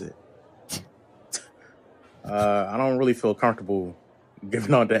big is it? I don't really feel comfortable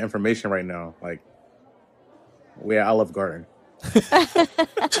giving out that information right now. Like, we're at Olive Garden.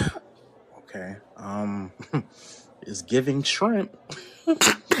 Okay. Is giving shrimp.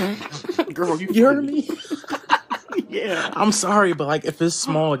 Girl, you heard me? Yeah. I'm sorry, but like, if it's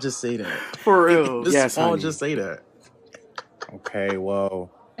small, just say that. For real. If it's small, just say that. Okay,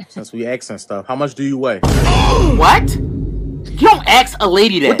 well, since we asking stuff, how much do you weigh? What? You don't ask a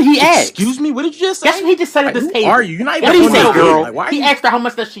lady that. What did he ask? Excuse me? What did you just say? That's what he just said at this table. Who are you? You're not even What did he say, on this girl? Like, why He asked her how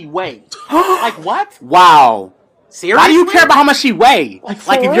much does she weigh. Like what? Wow. Seriously? Why do you care about how much she weigh?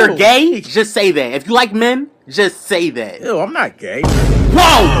 Like if you're gay, just say that. If you like men, just say that. Ew, I'm not gay.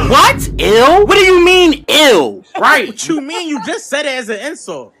 Whoa, what? Ill? What do you mean ill? Right. What you mean? You just said it as an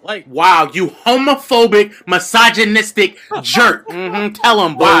insult. Like, wow, you homophobic, misogynistic jerk. Tell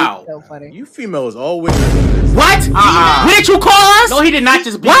him, wow. So funny. You females always. What? What did you call us? No, he did not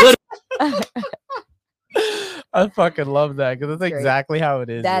just be good. I fucking love that because that's exactly how it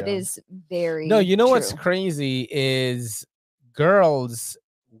is. That is very No, you know true. what's crazy is girls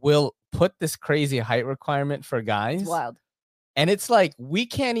will put this crazy height requirement for guys. It's wild. And it's like, we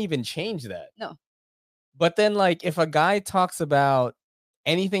can't even change that. No. But then, like, if a guy talks about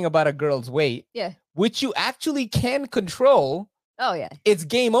anything about a girl's weight, which you actually can control, oh yeah, it's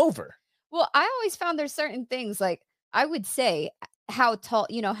game over. Well, I always found there's certain things like I would say, how tall,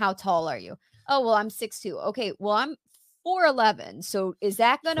 how tall are you? Oh, well, I'm 6'2". Okay, well, I'm 4'11". So is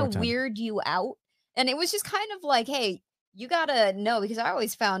that going to weird you out? And it was just kind of like, hey, you got to know, because I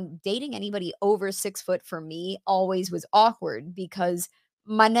always found dating anybody over 6 foot for me always was awkward because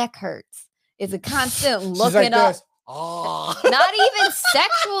my neck hurts. It's a constant looking up. Oh. Not even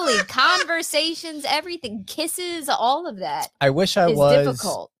sexually, conversations, everything, kisses, all of that. I wish I was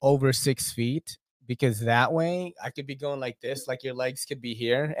difficult. over 6 feet. Because that way I could be going like this, like your legs could be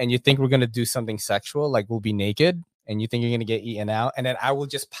here, and you think we're gonna do something sexual, like we'll be naked, and you think you're gonna get eaten out, and then I will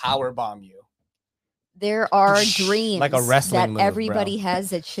just power bomb you. There are dreams like a wrestling that everybody has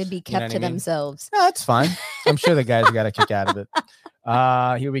that should be kept to themselves. No, that's fine. I'm sure the guys got a kick out of it.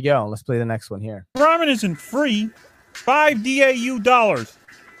 Here we go. Let's play the next one here. Ramen isn't free. 5 DAU dollars.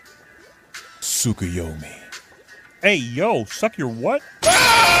 Tsukuyomi. Hey, yo, suck your what?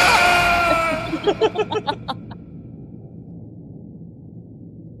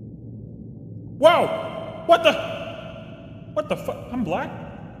 Whoa! What the fuck? I'm black?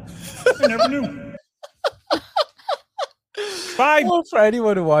 I never knew. 5. Well, for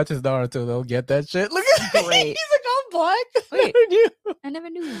anyone who watches Naruto, they'll get that shit. Look at him. Great. He's like, I'm black. Wait, I never knew. I never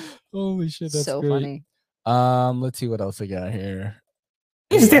knew. Holy shit, that's so great. funny. Let's see what else I got here.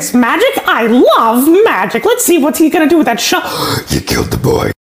 Is this magic? I love magic. Let's see what's he gonna do with that shot. You killed the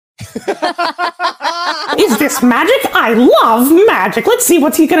boy. Is this magic? I love magic. Let's see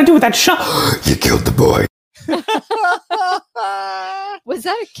what's he gonna do with that shot. You killed the boy. Was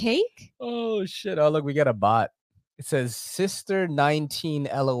that a cake? Oh shit! Oh look, we got a bot. It says Sister 19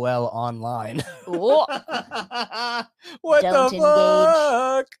 LOL online. Oh. What Don't the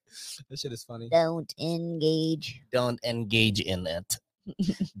fuck? That shit is funny. Don't engage. Don't engage in it.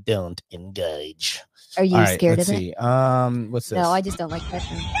 Don't engage. Are you scared of it? What's this? No, I just don't like that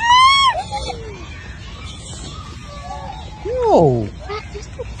thing. No. That is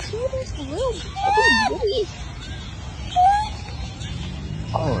the cutest little baby.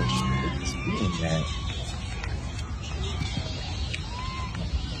 Oh shit! It's eating that.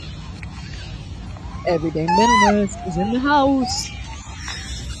 Everyday Minimalist is in the house.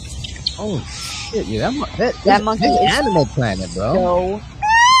 Oh shit, yeah, that monkey is Animal Planet, bro. So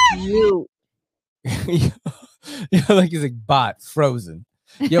cute. Like he's like bot frozen.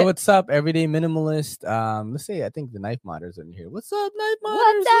 Yo, what's up, everyday minimalist? Let's say I think the knife modders are in here. What's up, knife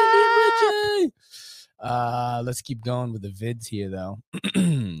modders? Let's keep going with the vids here, though.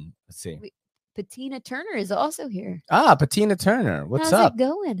 Let's see. Wait, Patina Turner is also here. Patina Turner. What's up?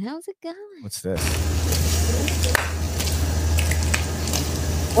 How's it going? What's this?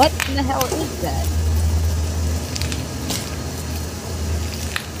 What in the hell is that?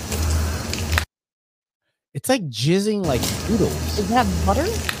 It's like jizzing like noodles. Is that butter?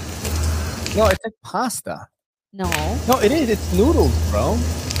 No, it's like pasta. No, it is. It's noodles, bro.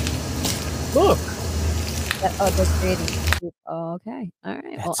 Look. They're creating. Okay. All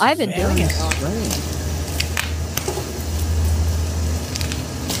right. Well, I've been doing it.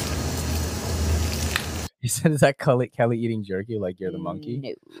 You said, is that Kelly eating jerky like you're the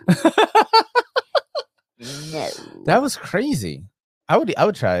monkey? No. No. That was crazy. I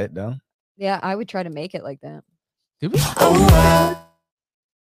would try it though. Yeah, I would try to make it like that. Did we? I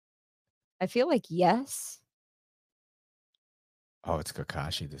feel like yes. Oh, it's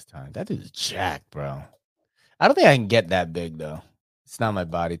Kakashi this time. That dude's jacked, bro. I don't think I can get that big though. It's not my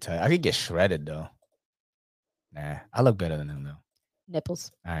body type. I could get shredded though. Nah, I look better than him though.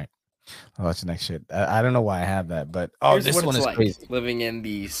 Nipples. All right. I'll watch the next shit. I don't know why I have that, but Here's this what one it's is like crazy. living in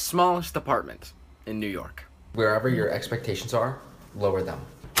the smallest apartment in New York. Wherever your expectations are, lower them.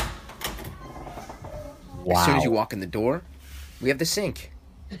 Wow. As soon as you walk in the door, we have the sink.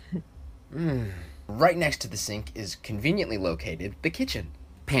 Right next to the sink is conveniently located the kitchen.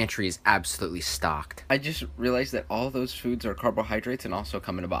 Pantry is absolutely stocked. I just realized that all those foods are carbohydrates and also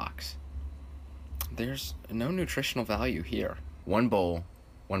come in a box. There's no nutritional value here. One bowl,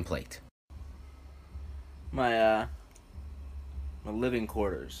 one plate. My living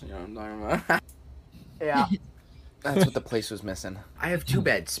quarters, you know what I'm talking about? Yeah. That's what the place was missing. I have 2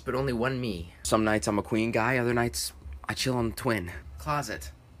 beds, but only one me. Some nights I'm a queen guy, other nights I chill on the twin.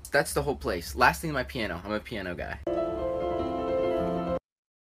 Closet. That's the whole place. Last thing, my piano. I'm a piano guy.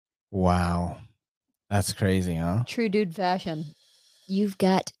 Wow. That's crazy, huh? True dude fashion. You've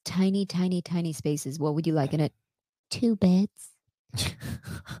got tiny, tiny, tiny spaces. What would you like in it? 2 beds.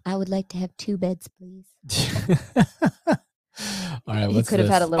 I would like to have 2 beds, please. All right, you could have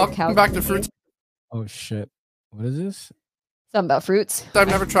had a little couch. Back to fruits. Oh shit. What is this? Something about fruits. I've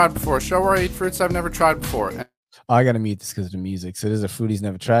never tried before. Show where I eat fruits I've never tried before. Oh, I gotta mute this because of the music. So there's a fruit he's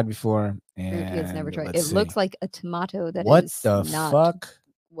never tried before. And Fruit he's never tried. let's It see. looks like a tomato that What is the not fuck?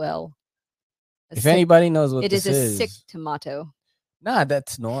 well. If anybody knows what it this is, a is, sick tomato. nah,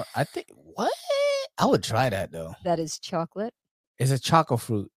 that's not. I think what? I would try that though. That is chocolate. It's a choco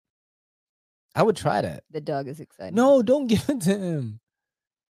fruit. I would try that. The dog is excited. No, don't give it to him.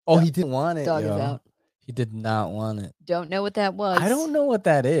 Oh, he didn't want it. Dog yo. is out. He did not want it. Don't know what that was. I don't know what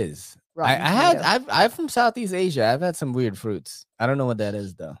that is. I'm from Southeast Asia. I've had some weird fruits. I don't know what that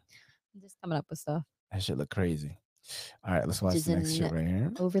is though. I'm just coming up with stuff. That shit look crazy. All right, let's watch the next shit right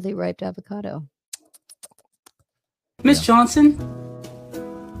here. Overly ripe avocado. Miss Johnson?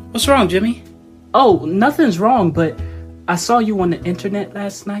 What's wrong, Jimmy? Oh, nothing's wrong, but I saw you on the internet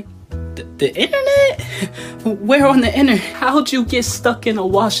last night. The internet? Where on the internet? How'd you get stuck in a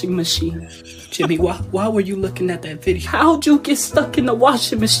washing machine? Jimmy, why were you looking at that video? How'd you get stuck in the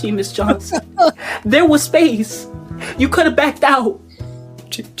washing machine, Miss Johnson? There was space. You could have backed out.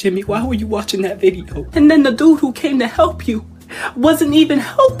 Jimmy, why were you watching that video? And then the dude who came to help you wasn't even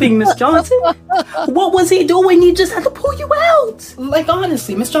helping, Miss Johnson. What was he doing? He just had to pull you out. Like,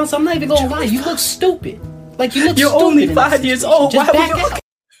 honestly, Miss Johnson, I'm not even gonna lie. You look stupid. Like, you look You're stupid. You're only 5 years old. Why were you...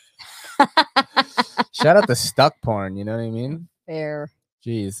 Shout out to stuck porn. You know what I mean? Fair.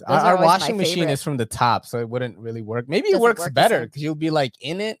 Jeez, our washing machine is from the top, so it wouldn't really work. Maybe it works better because you'll be like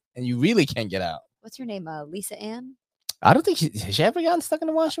in it and you really can't get out. What's her name? Lisa Ann? I don't think has she ever gotten stuck in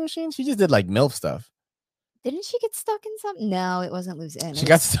the washing machine? She just did like MILF stuff. Didn't she get stuck in something? No, it wasn't Lisa Ann. She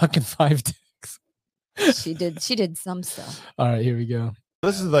got stuck in 5 dicks. She did some stuff. All right, here we go.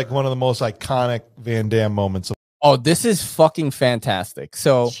 This is like one of the most iconic Van Damme moments. Oh, this is fucking fantastic.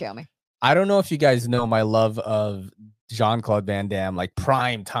 So show me. I don't know if you guys know my love of Jean-Claude Van Damme, like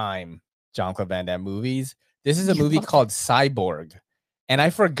prime time Jean-Claude Van Damme movies. This is a movie called Cyborg. And I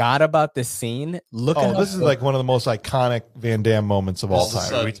forgot about this scene. This is like one of the most iconic Van Damme moments of all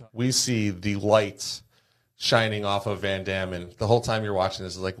time. We see the lights shining off of Van Damme, and the whole time you're watching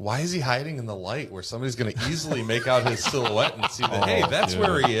this is like, why is he hiding in the light where somebody's going to easily make out his silhouette and see that, hey, that's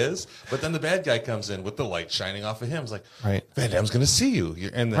where he is. But then the bad guy comes in with the light shining off of him. It's like, Van Damme's going to see you.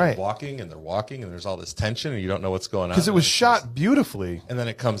 And they're walking, and there's all this tension, and you don't know what's going on. Because it was shot beautifully. And then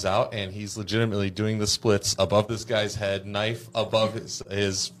it comes out, and he's legitimately doing the splits above this guy's head, knife above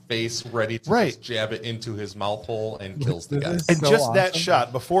his face, ready to just jab it into his mouth hole and kills the guy. And just that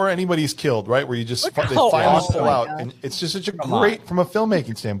shot before anybody's killed, right? Where you just they finally pull out, and it's just such a great from a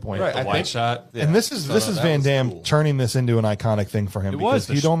filmmaking standpoint. Right, the white shot. Yeah. And this is Van Damme turning this into an iconic thing for him because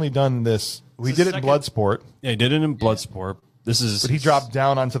he'd only done this. He did it in Bloodsport. Yeah, he did it in Bloodsport. But he dropped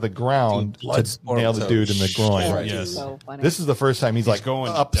down onto the ground to nail the dude in the groin. Right. Yes. So funny. This is the first time he's like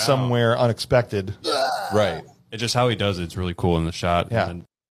going up somewhere unexpected. Right. It's just how he does it. It's really cool in the shot. Yeah.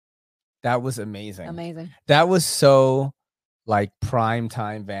 That was amazing. Amazing. That was so like prime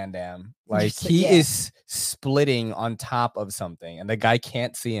time Van Damme. Like he is splitting on top of something and the guy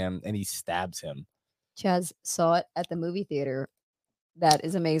can't see him and he stabs him. Chaz saw it at the movie theater. That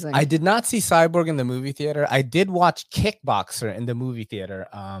is amazing. I did not see Cyborg in the movie theater. I did watch Kickboxer in the movie theater.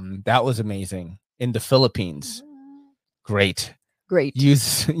 That was amazing. In the Philippines. Great.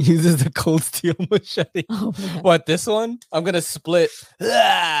 Uses the cold steel machete. Oh, what, this one? I'm gonna split.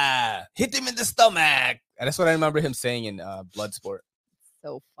 Hit him in the stomach. And that's what I remember him saying in Bloodsport.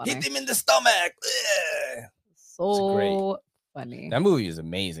 So funny. Hit him in the stomach. So great. Funny. That movie is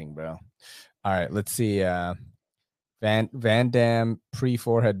amazing, bro. All right, let's see. Van Damme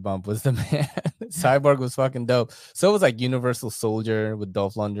pre-forehead bump was the man. Cyborg was fucking dope. So was like Universal Soldier with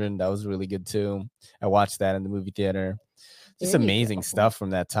Dolph Lundgren. That was really good too. I watched that in the movie theater. Just amazing stuff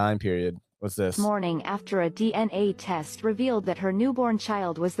from that time period. What's this? Morning after a DNA test revealed that her newborn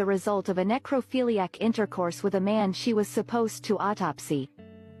child was the result of a necrophiliac intercourse with a man she was supposed to autopsy.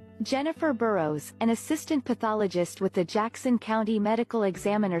 Jennifer Burrows, an assistant pathologist with the Jackson County Medical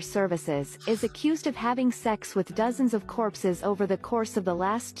Examiner Services, is accused of having sex with dozens of corpses over the course of the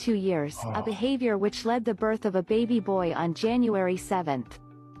last 2 years, a behavior which led the birth of a baby boy on January 7th.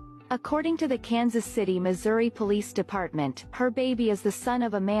 According to the Kansas City, Missouri Police Department, her baby is the son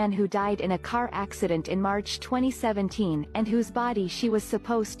of a man who died in a car accident in March 2017 and whose body she was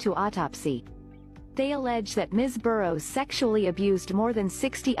supposed to autopsy. They allege that Ms. Burrows sexually abused more than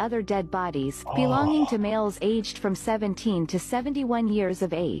 60 other dead bodies, belonging to males aged from 17 to 71 years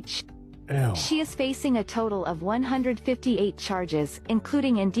of age. Ew. She is facing a total of 158 charges,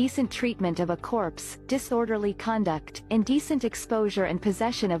 including indecent treatment of a corpse, disorderly conduct, indecent exposure and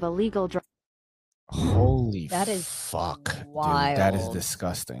possession of illegal drugs. Holy that is fuck, wild. Dude, that is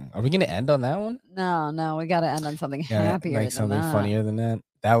disgusting. Are we gonna end on that one? No, we gotta end on something happier. Like something funnier than that.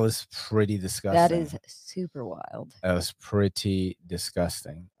 That was pretty disgusting. That is super wild. That was pretty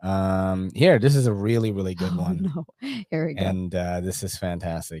disgusting. Here, this is a really, really good one. No. Here we go. And this is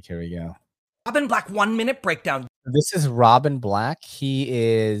fantastic. Here we go. Robin Black 1 minute breakdown. This is Robin Black. He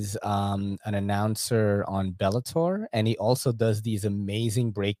is an announcer on Bellator, and he also does these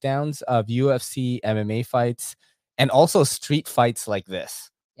amazing breakdowns of UFC MMA fights and also street fights like this.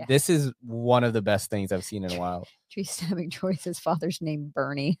 Yeah. This is one of the best things I've seen in a while. Tree stabbing Joyce's father's name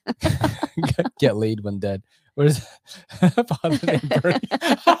Bernie. Get laid when dead. Where's father name Bernie?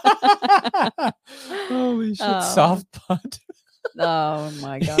 Holy shit! Soft punt. Oh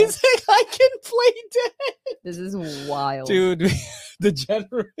my god! He's like, I can play dead. This is wild, dude.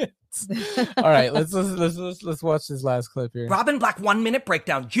 Degenerates. All right, let's watch this last clip here. Robin Black 1 minute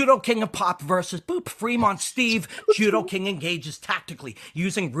breakdown. Judo King of Pop versus Boop Fremont Steve. Judo King engages tactically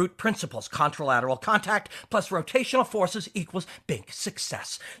using root principles. Contralateral contact plus rotational forces equals big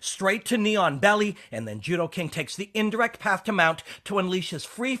success. Straight to knee on belly, and then Judo King takes the indirect path to mount to unleash his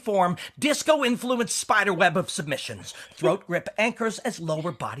free-form, disco-influenced spiderweb of submissions. Throat grip anchors as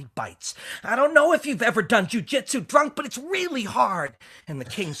lower body bites. I don't know if you've ever done jujitsu drunk, but it's really hard. And the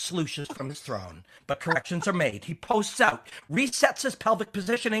King slew from his throne, but corrections are made. He posts out, resets his pelvic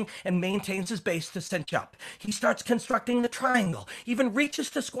positioning, and maintains his base to cinch up. He starts constructing the triangle, even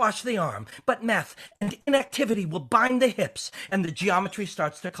reaches to squash the arm, but meth and inactivity will bind the hips, and the geometry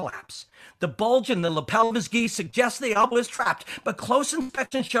starts to collapse. The bulge in the lapel of his gi suggests the elbow is trapped, but close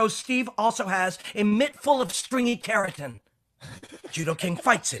inspection shows Steve also has a mitt full of stringy keratin. Judo King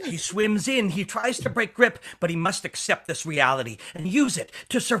fights it. He swims in. He tries to break grip, but he must accept this reality and use it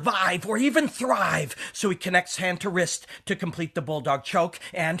to survive or even thrive. So he connects hand to wrist to complete the bulldog choke,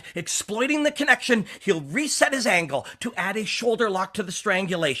 and exploiting the connection, he'll reset his angle to add a shoulder lock to the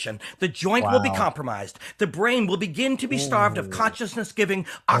strangulation. The joint will be compromised. The brain will begin to be starved of consciousness-giving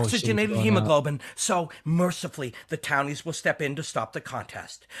oxygenated hemoglobin. So, mercifully, the townies will step in to stop the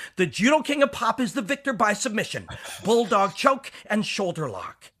contest. The Judo King of Pop is the victor by submission. Bulldog choke and shoulder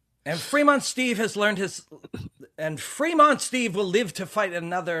lock. And Fremont Steve has learned his... And Fremont Steve will live to fight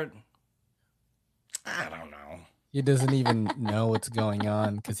another... I don't know. He doesn't even know what's going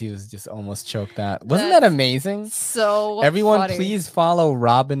on because he was just almost choked out. Wasn't that amazing? So everyone, funny. please follow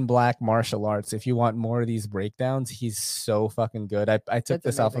Robin Black Martial Arts if you want more of these breakdowns. He's so fucking good. I took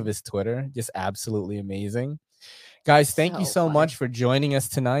this off of his Twitter. Just absolutely amazing. Guys, thank you so much for joining us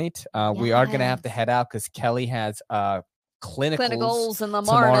tonight. We are gonna have to head out because Kelly has clinicals in the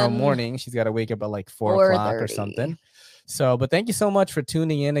tomorrow morning. She's got to wake up at like 4 o'clock or something. So, but thank you so much for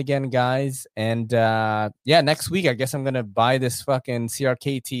tuning in again, guys. And yeah, next week I guess I'm gonna buy this fucking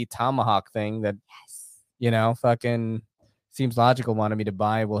CRKT Tomahawk thing that fucking seems logical. Wanted me to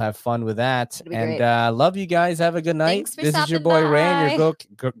buy. We'll have fun with that. And love you guys. Have a good night. This is your boy Ray and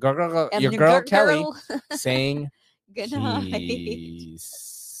your girl Kelly saying good night. peace.